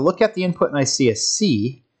a look at the input and I see a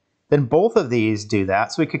C, then both of these do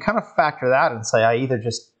that. So we could kind of factor that and say I either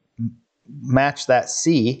just match that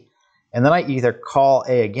C and then I either call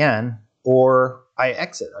A again or I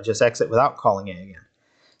exit. I just exit without calling A again.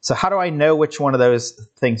 So how do I know which one of those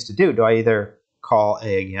things to do? Do I either call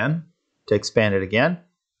A again to expand it again,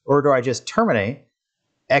 or do I just terminate,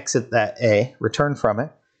 exit that A, return from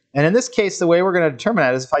it? And in this case, the way we're going to determine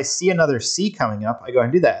that is if I see another C coming up, I go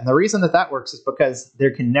and do that. And the reason that that works is because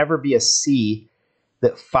there can never be a C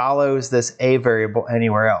that follows this A variable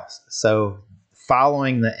anywhere else. So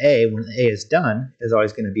following the A, when the A is done, is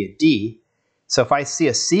always going to be a D. So if I see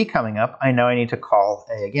a C coming up, I know I need to call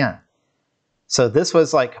A again. So this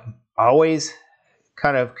was like always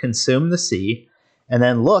kind of consume the C and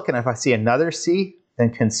then look, and if I see another C, then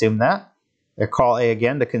consume that. Or call A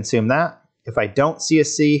again to consume that. If I don't see a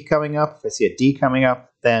C coming up, if I see a D coming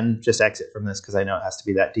up, then just exit from this because I know it has to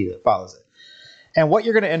be that D that follows it. And what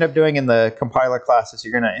you're going to end up doing in the compiler class is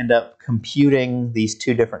you're going to end up computing these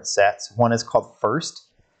two different sets. One is called first,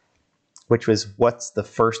 which was what's the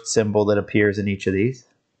first symbol that appears in each of these.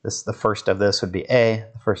 The first of this would be A,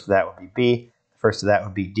 the first of that would be B, the first of that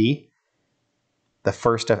would be D. The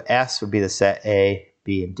first of S would be the set A,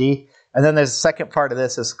 B, and D. And then there's a second part of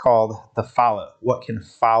this is called the follow. What can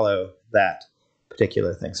follow that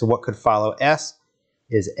particular thing? So what could follow S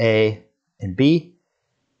is A and B.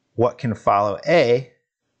 What can follow A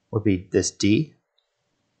would be this D.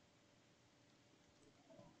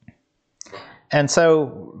 And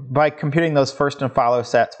so by computing those first and follow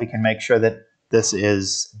sets, we can make sure that this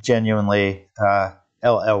is genuinely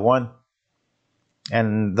LL1.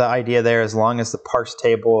 And the idea there, as long as the parse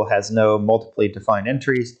table has no multiply defined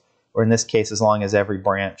entries, or in this case, as long as every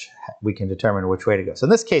branch, we can determine which way to go. So in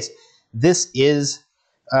this case, this is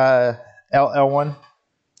LL1.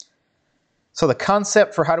 So the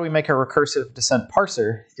concept for how do we make a recursive descent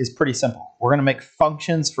parser is pretty simple. We're going to make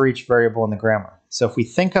functions for each variable in the grammar. So if we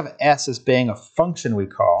think of S as being a function we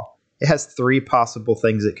call, it has three possible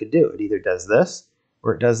things it could do. It either does this,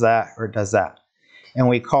 or it does that, or it does that. And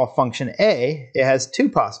we call function A, it has two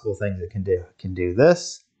possible things it can do. It can do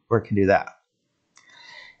this, or it can do that.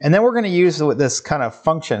 And then we're going to use this kind of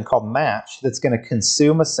function called match that's going to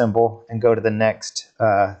consume a symbol and go to the next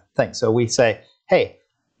thing. So we say, hey,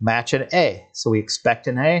 match an A. So we expect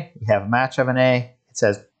an A, we have match of an A. It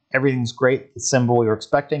says everything's great, the symbol we were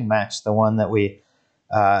expecting, match the one that we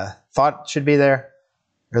thought should be there,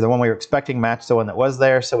 or the one we were expecting, match the one that was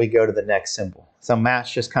there, so we go to the next symbol. So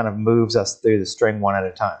match just kind of moves us through the string one at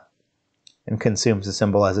a time and consumes the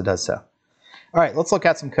symbol as it does so. All right, let's look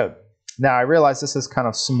at some code. Now I realize this is kind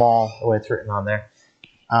of small the way it's written on there,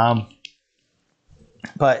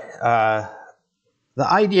 but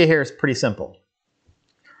the idea here is pretty simple.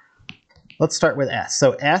 Let's start with S.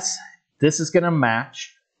 So S, this is going to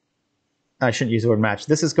match. I shouldn't use the word match.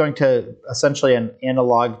 This is going to essentially an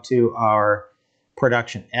analog to our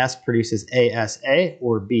production. S produces ASA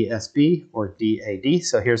or BSB or DAD.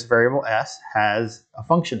 So here's variable S has a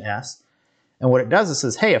function S. And what it does is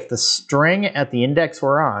says, hey, if the string at the index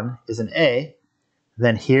we're on is an A,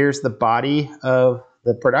 then here's the body of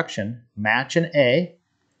the production. Match an A,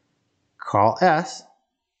 call S,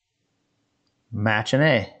 match an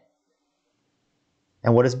A.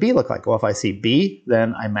 And what does B look like? Well, if I see B,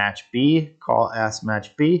 then I match B, call S,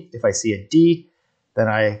 match B. If I see a D, then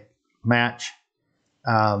I match.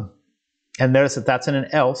 And notice that that's in an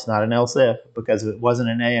else, not an else if, because if it wasn't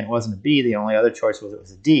an A and it wasn't a B, the only other choice was it was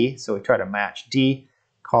a D. So we try to match D,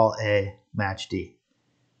 call A, match D.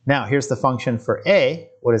 Now, here's the function for A.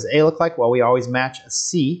 What does A look like? Well, we always match a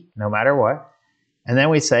C, no matter what. And then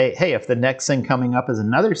we say, hey, if the next thing coming up is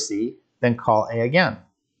another C, then call A again.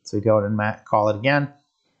 So we go in and call it again,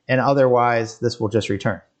 and otherwise this will just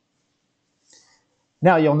return.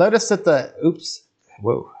 Now you'll notice that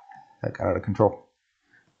whoa, that got out of control.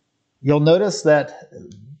 You'll notice that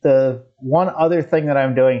the one other thing that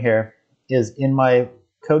I'm doing here is in my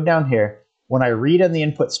code down here, when I read in the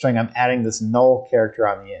input string, I'm adding this null character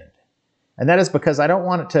on the end. And that is because I don't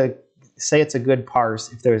want it to say it's a good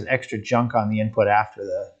parse if there's extra junk on the input after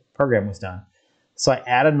the program was done. So I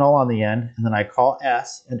add a null on the end, and then I call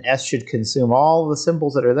S, and S should consume all the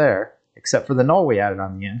symbols that are there, except for the null we added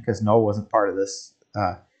on the end, because null wasn't part of this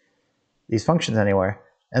these functions anywhere.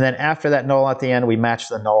 And then after that null at the end, we match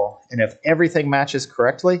the null. And if everything matches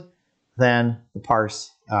correctly, then the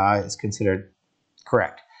parse is considered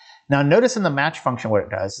correct. Now notice in the match function what it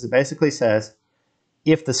does is it basically says,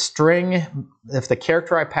 if the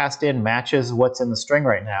character I passed in matches what's in the string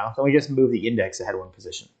right now, then we just move the index ahead one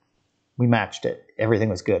position. We matched it. Everything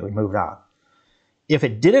was good. We moved on. If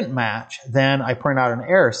it didn't match, then I print out an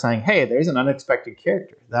error saying, hey, there's an unexpected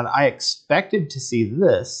character that I expected to see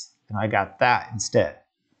this, and I got that instead.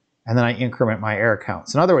 And then I increment my error count.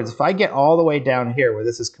 So in other words, if I get all the way down here where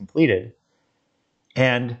this is completed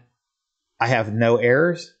and I have no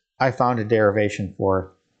errors, I found a derivation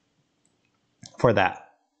for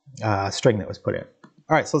that string that was put in.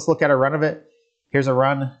 All right, so let's look at a run of it. Here's a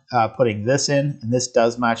run putting this in, and this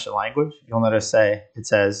does match the language. You'll notice it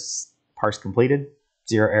says parse completed,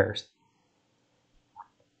 0 errors.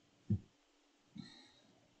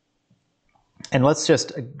 And let's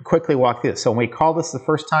just quickly walk through this. So when we call this the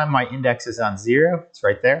first time, my index is on 0. It's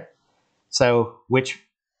right there. So which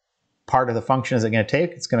part of the function is it going to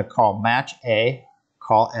take? It's going to call match A,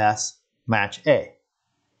 call S, match A.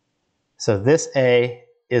 So this A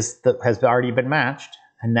has already been matched,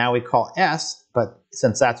 and now we call S. But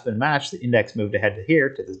since that's been matched, the index moved ahead to here,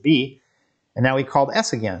 to this B, and now we called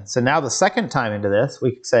S again. So now the second time into this,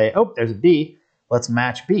 we could say, oh, there's a B, let's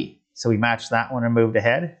match B. So we match that one and moved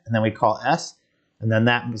ahead. And then we call S. And then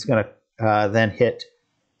that is going to then hit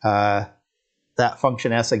that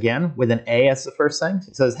function S again with an A as the first thing.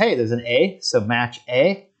 It says, hey, there's an A, so match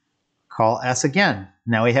A, call S again.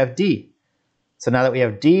 Now we have D. So now that we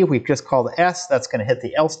have D, we've just called S. That's going to hit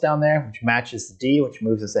the else down there, which matches the D, which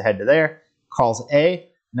moves us ahead to there. Calls A.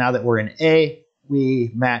 Now that we're in A,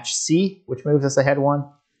 we match C, which moves us ahead one.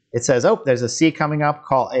 It says, oh, there's a C coming up.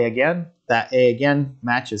 Call A again. That A again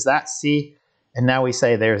matches that C. And now we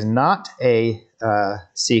say there's not a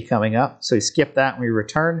C coming up. So we skip that and we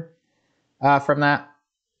return from that.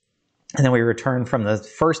 And then we return from the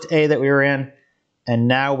first A that we were in. And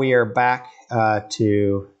now we are back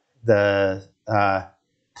to the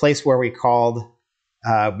place where we called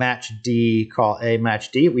match D, call A,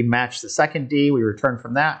 match D. We match the second D. We return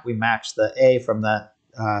from that. We match the A from that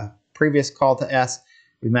previous call to S.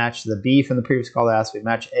 We match the B from the previous call to S. We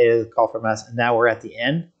match A to the call from S. And now we're at the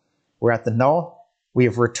end. We're at the null. We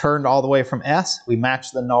have returned all the way from S. We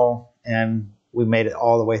match the null, and we made it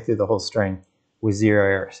all the way through the whole string with 0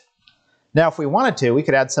 errors. Now, if we wanted to, we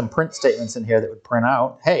could add some print statements in here that would print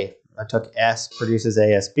out, hey, I took S, produces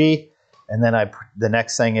ASB, and then the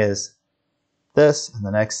next thing is this, and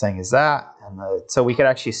the next thing is that. And so we could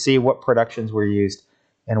actually see what productions were used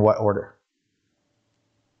in what order.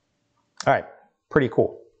 All right, pretty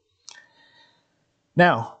cool.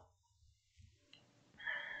 Now,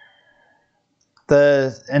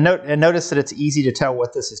 notice that it's easy to tell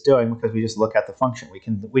what this is doing because we just look at the function.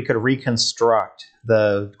 We could reconstruct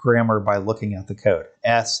the grammar by looking at the code.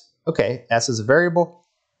 S, okay, S is a variable.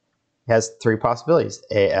 It has 3 possibilities: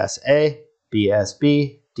 ASA,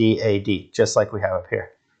 BSB, DAD, just like we have up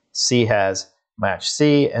here. C has match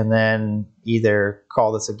C, and then either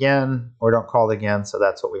call this again or don't call it again, so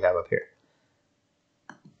that's what we have up here.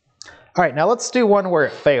 All right, now let's do one where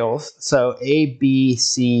it fails. So A, B,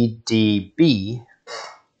 C, D, B,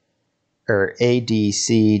 or A, D,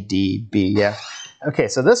 C, D, B, yeah. Okay,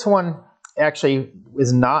 so this one actually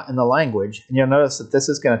is not in the language, and you'll notice that this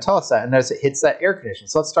is going to tell us that, and notice it hits that error condition.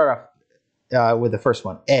 So let's start off with the first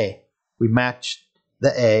one, A. We match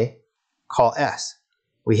the A, call S.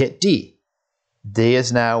 We hit D. D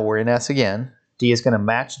is now, we're in S again. D is going to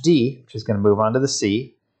match D, which is going to move on to the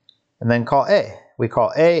C, and then call A. We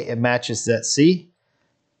call A, it matches that C,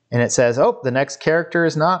 and it says, oh, the next character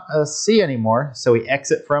is not a C anymore, so we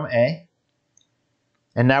exit from A.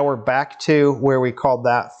 And now we're back to where we called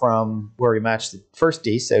that from where we matched the first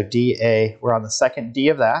D, so DA, we're on the second D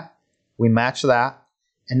of that. We match that,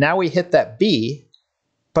 and now we hit that B,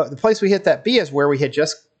 but the place we hit that B is where we had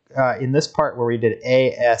just, in this part where we did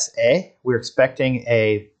ASA, we were expecting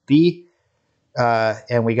a B,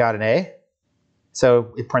 and we got an A.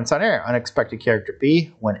 So it prints on error, unexpected character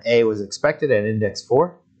B, when A was expected at index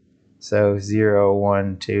 4. So 0,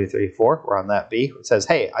 1, 2, 3, 4, we're on that B. It says,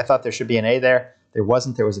 hey, I thought there should be an A there. There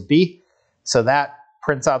wasn't, there was a B. So that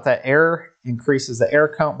prints out that error, increases the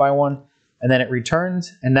error count by 1, and then it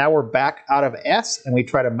returns. And now we're back out of S, and we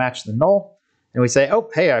try to match the null. And we say, oh,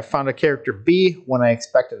 hey, I found a character B when I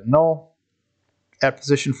expected a null at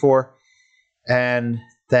position 4. And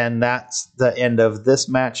then that's the end of this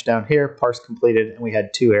match down here, parse completed, and we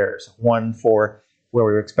had 2 errors. One for where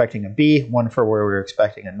we were expecting a B, one for where we were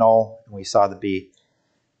expecting a null, and we saw the B,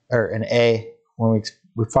 or an A. When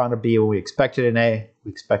we found a B when we expected an A,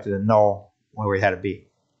 we expected a null when we had a B.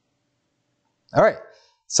 All right,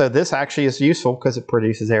 so this actually is useful because it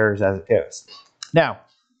produces errors as it goes. Now,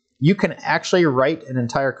 you can actually write an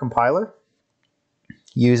entire compiler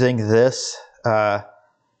using this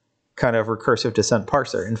kind of recursive descent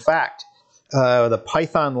parser. In fact, the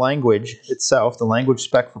Python language itself, the language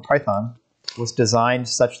spec for Python, was designed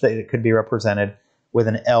such that it could be represented with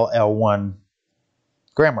an LL1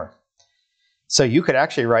 grammar. So you could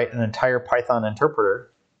actually write an entire Python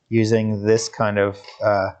interpreter using this kind of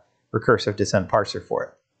recursive descent parser for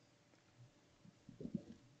it.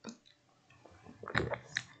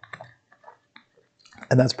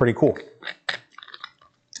 And that's pretty cool.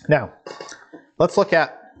 Now, let's look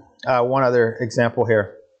at one other example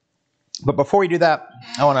here. But before we do that,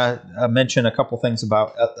 I want to mention a couple things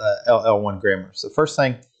about LL1 grammar. So the first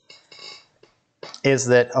thing is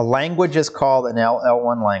that a language is called an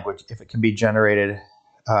LL1 language if it can be generated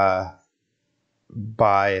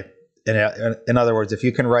by, in other words, if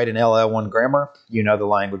you can write an LL1 grammar, you know the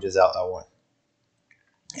language is LL1.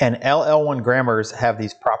 And LL1 grammars have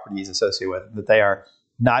these properties associated with them, that they are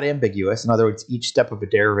not ambiguous. In other words, each step of a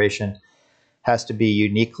derivation has to be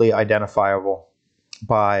uniquely identifiable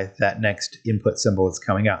by that next input symbol that's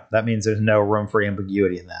coming up. That means there's no room for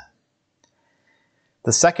ambiguity in that.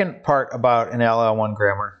 The second part about an LL1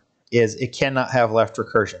 grammar is it cannot have left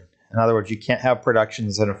recursion. In other words, you can't have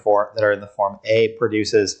productions that are in the form A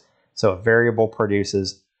produces, so a variable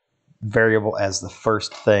produces variable as the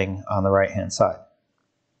first thing on the right-hand side.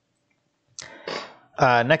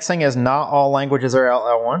 Next thing is not all languages are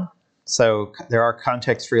LL1. So there are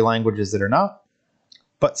context-free languages that are not,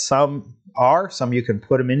 but some are. Some you can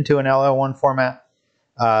put them into an LL1 format,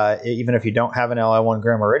 even if you don't have an LL1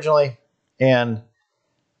 grammar originally. And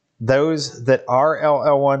those that are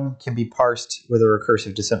LL1 can be parsed with a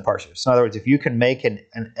recursive descent parser. So in other words, if you can make an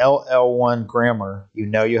LL1 grammar, you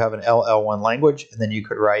know you have an LL1 language, and then you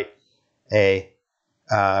could write a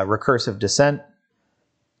recursive descent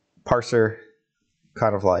parser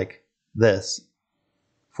kind of like this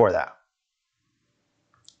for that.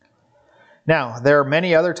 Now, there are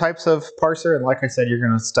many other types of parser, and like I said, you're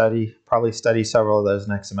going to probably study several of those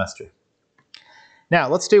next semester. Now,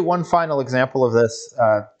 let's do one final example of this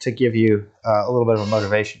to give you a little bit of a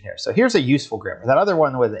motivation here. So here's a useful grammar. That other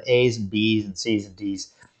one with the A's and B's and C's and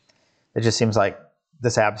D's, it just seems like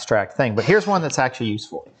this abstract thing. But here's one that's actually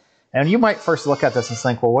useful. And you might first look at this and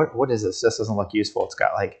think, well, what is this? This doesn't look useful. It's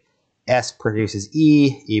got like S produces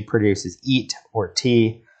E, E produces eat or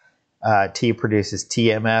T, T produces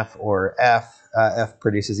TMF or F, F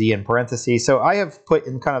produces E in parentheses. So I have put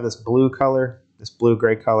in kind of this blue color, this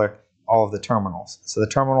blue-gray color, all of the terminals. So the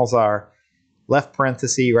terminals are left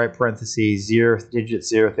parenthesis, right parenthesis, digits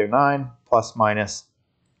 0 through 9, plus minus,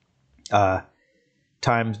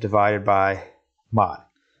 times divided by mod.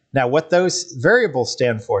 Now what those variables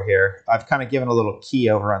stand for here, I've kind of given a little key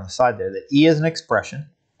over on the side there, that E is an expression,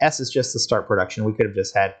 S is just the start production. We could have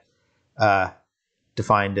just had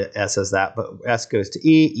defined S as that, but S goes to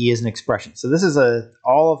E, E is an expression. So this is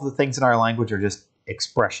all of the things in our language are just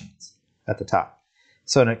expressions at the top.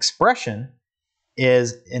 So an expression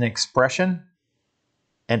is an expression,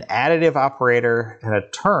 an additive operator, and a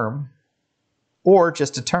term, or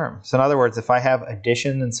just a term. So in other words, if I have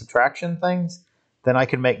addition and subtraction things, then I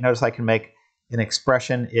can notice I can make an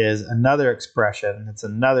expression is another expression. It's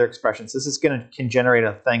another expression. So this is can generate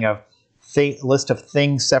a thing of list of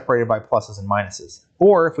things separated by pluses and minuses.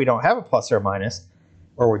 Or if we don't have a plus or a minus,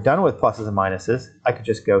 or we're done with pluses and minuses, I could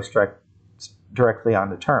just go directly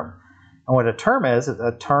onto term. And what a term is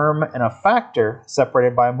a term and a factor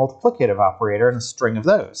separated by a multiplicative operator and a string of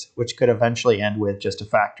those, which could eventually end with just a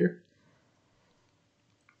factor.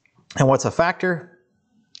 And what's a factor?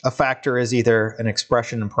 A factor is either an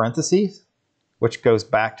expression in parentheses, which goes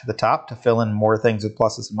back to the top to fill in more things with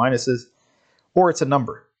pluses and minuses, or it's a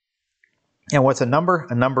number. And what's a number?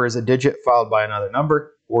 A number is a digit followed by another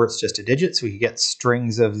number, or it's just a digit. So you get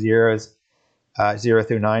strings of zeros, 0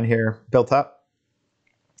 through 9 here built up.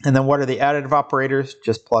 And then what are the additive operators?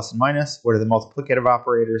 Just plus and minus. What are the multiplicative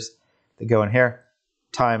operators that go in here?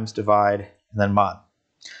 Times, divide, and then mod.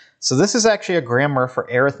 So this is actually a grammar for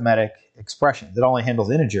arithmetic expressions. It only handles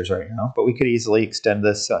integers right now, but we could easily extend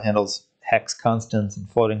this so it handles hex constants and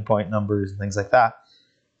floating point numbers and things like that.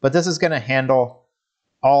 But this is going to handle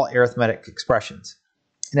all arithmetic expressions.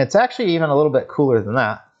 And it's actually even a little bit cooler than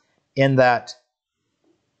that, in that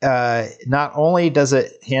not only does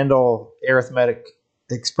it handle arithmetic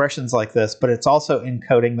expressions like this, but it's also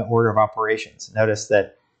encoding the order of operations. Notice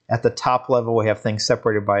that at the top level we have things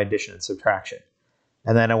separated by addition and subtraction.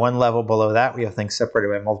 And then at one level below that we have things separated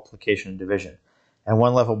by multiplication and division. And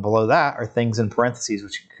one level below that are things in parentheses,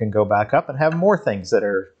 which can go back up and have more things that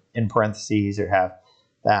are in parentheses or have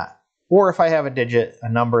that. Or if I have a digit, a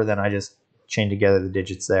number, then I just chain together the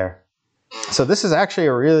digits there. So this is actually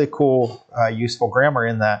a really cool, useful grammar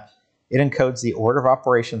in that it encodes the order of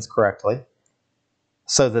operations correctly,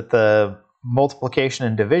 so that the multiplication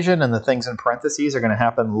and division and the things in parentheses are going to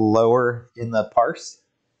happen lower in the parse.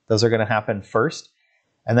 Those are going to happen first.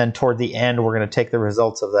 And then toward the end, we're going to take the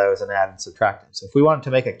results of those and add and subtract them. So if we wanted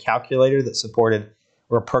to make a calculator that supported,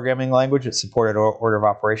 or a programming language that supported order of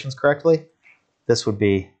operations correctly, this would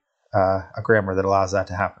be a grammar that allows that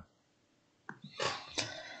to happen.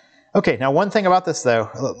 Okay, now one thing about this though,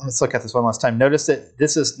 let's look at this one last time. Notice that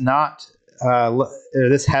this is not,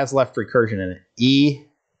 this has left recursion in it. E,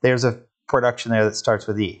 there's a production there that starts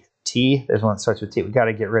with E. T, there's one that starts with T. We've got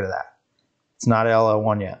to get rid of that. It's not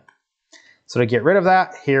LL1 yet. So to get rid of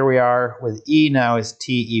that, here we are with E now is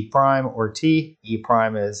T E prime or T. E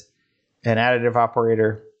prime is an additive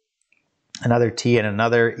operator, another T and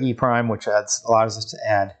another E prime, which allows us to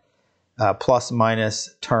add plus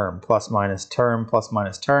minus term, plus minus term, plus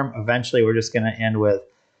minus term. Eventually we're just going to end with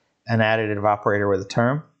an additive operator with a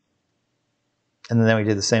term. And then we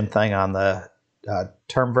do the same thing on the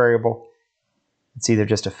term variable. It's either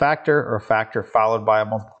just a factor or a factor followed by a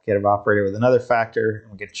multiplicative operator with another factor.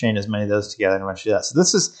 And we can chain as many of those together and eventually do that. So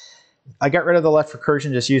this is I got rid of the left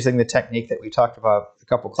recursion just using the technique that we talked about a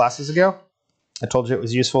couple classes ago. I told you it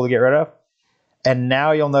was useful to get rid of. And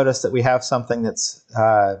now you'll notice that we have something that's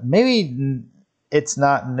maybe it's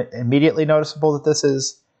not immediately noticeable that this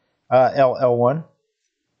is L1.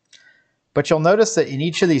 But you'll notice that in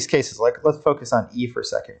each of these cases, like let's focus on E for a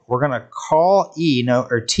second. We're going to call E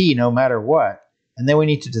or T no matter what. And then we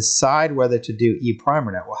need to decide whether to do E prime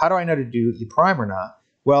or not. Well, how do I know to do E prime or not?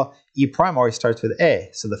 Well, E prime always starts with A.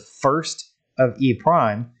 So the first of E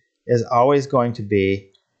prime is always going to be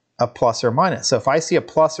a plus or minus. So if I see a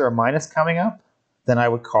plus or a minus coming up, then I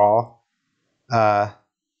would call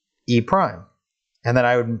E prime. And then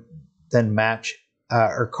I would then match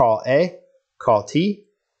or call A, call T.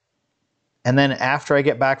 And then after I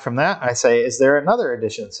get back from that, I say, is there another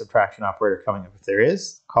addition subtraction operator coming up? If there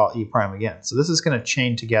is, call E prime again. So this is going to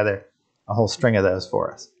chain together a whole string of those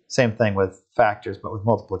for us. Same thing with factors, but with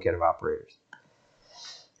multiplicative operators.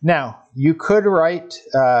 Now, you could write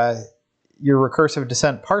your recursive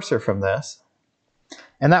descent parser from this,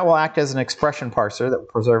 and that will act as an expression parser that will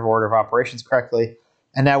preserve order of operations correctly.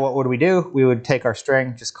 And now what would we do? We would take our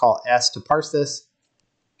string, just call S to parse this.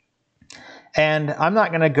 And I'm not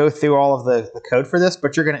going to go through all of the code for this,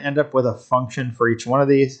 but you're going to end up with a function for each one of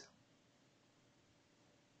these.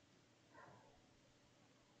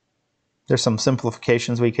 There's some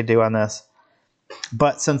simplifications we could do on this.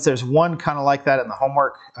 But since there's one kind of like that in the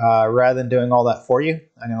homework, rather than doing all that for you,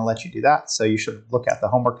 I'm going to let you do that. So you should look at the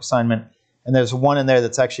homework assignment. And there's one in there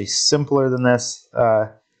that's actually simpler than this,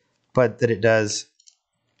 but that it does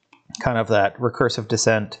kind of that recursive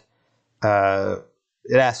descent.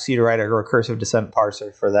 It asks you to write a recursive descent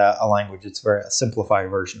parser for a language. It's a very simplified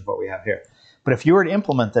version of what we have here. But if you were to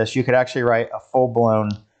implement this, you could actually write a full-blown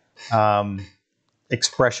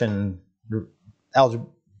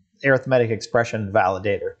arithmetic expression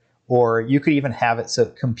validator. Or you could even have it so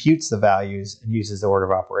it computes the values and uses the order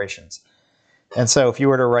of operations. And so if you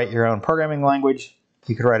were to write your own programming language,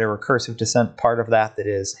 you could write a recursive descent part of that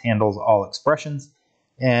handles all expressions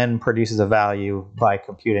and produces a value by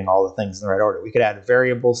computing all the things in the right order. We could add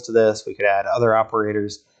variables to this. We could add other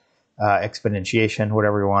operators, exponentiation,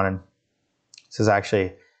 whatever we wanted. This is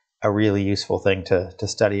actually a really useful thing to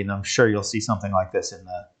study, and I'm sure you'll see something like this in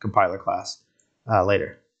the compiler class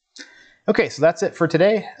later. Okay, so that's it for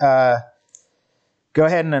today. Go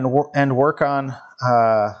ahead and work on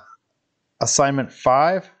assignment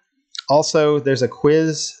 5. Also, there's a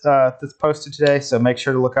quiz that's posted today, so make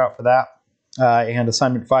sure to look out for that. And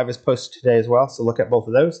assignment 5 is posted today as well, so look at both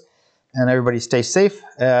of those. And everybody stay safe.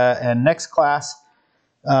 And next class,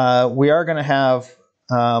 we are going to have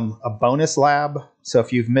a bonus lab. So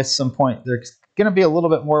if you've missed some point, there's going to be a little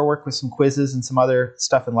bit more work with some quizzes and some other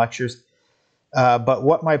stuff in lectures. But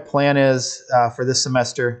what my plan is for this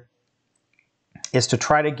semester is to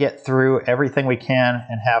try to get through everything we can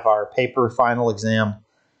and have our paper final exam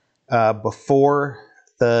before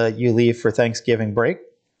you leave for Thanksgiving break.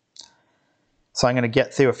 So I'm going to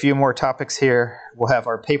get through a few more topics here. We'll have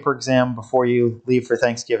our paper exam before you leave for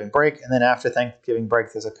Thanksgiving break. And then after Thanksgiving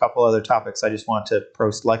break, there's a couple other topics I just want to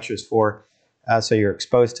post lectures for so you're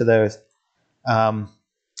exposed to those.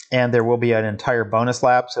 And there will be an entire bonus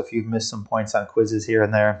lab. So if you've missed some points on quizzes here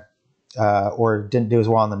and there or didn't do as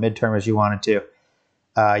well on the midterm as you wanted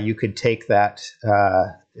to, you could take that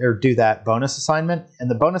or do that bonus assignment. And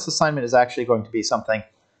the bonus assignment is actually going to be something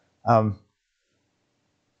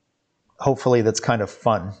hopefully that's kind of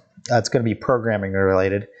fun. It's going to be programming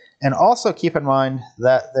related. And also keep in mind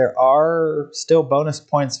that there are still bonus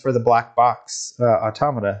points for the black box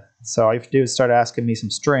automata. So all you have to do is start asking me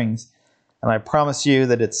some strings. And I promise you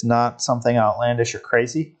that it's not something outlandish or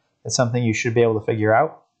crazy. It's something you should be able to figure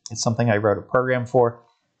out. It's something I wrote a program for.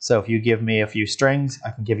 So if you give me a few strings,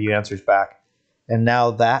 I can give you answers back. And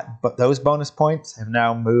now those bonus points have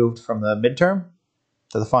now moved from the midterm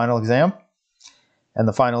to the final exam. And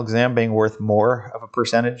the final exam being worth more of a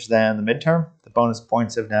percentage than the midterm, the bonus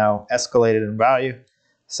points have now escalated in value.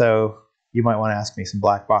 So you might want to ask me some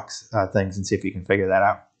black box things and see if you can figure that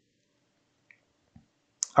out.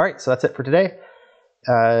 All right, so that's it for today.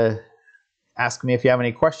 Ask me if you have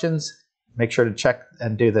any questions. Make sure to check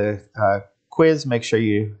and do the quiz. Make sure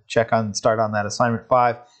you start on that assignment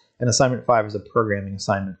 5. And assignment 5 is a programming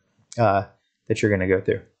assignment that you're going to go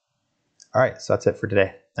through. All right, so that's it for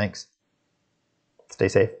today. Thanks. Stay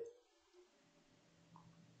safe.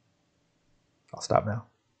 I'll stop now.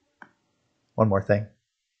 One more thing.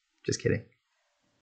 Just kidding.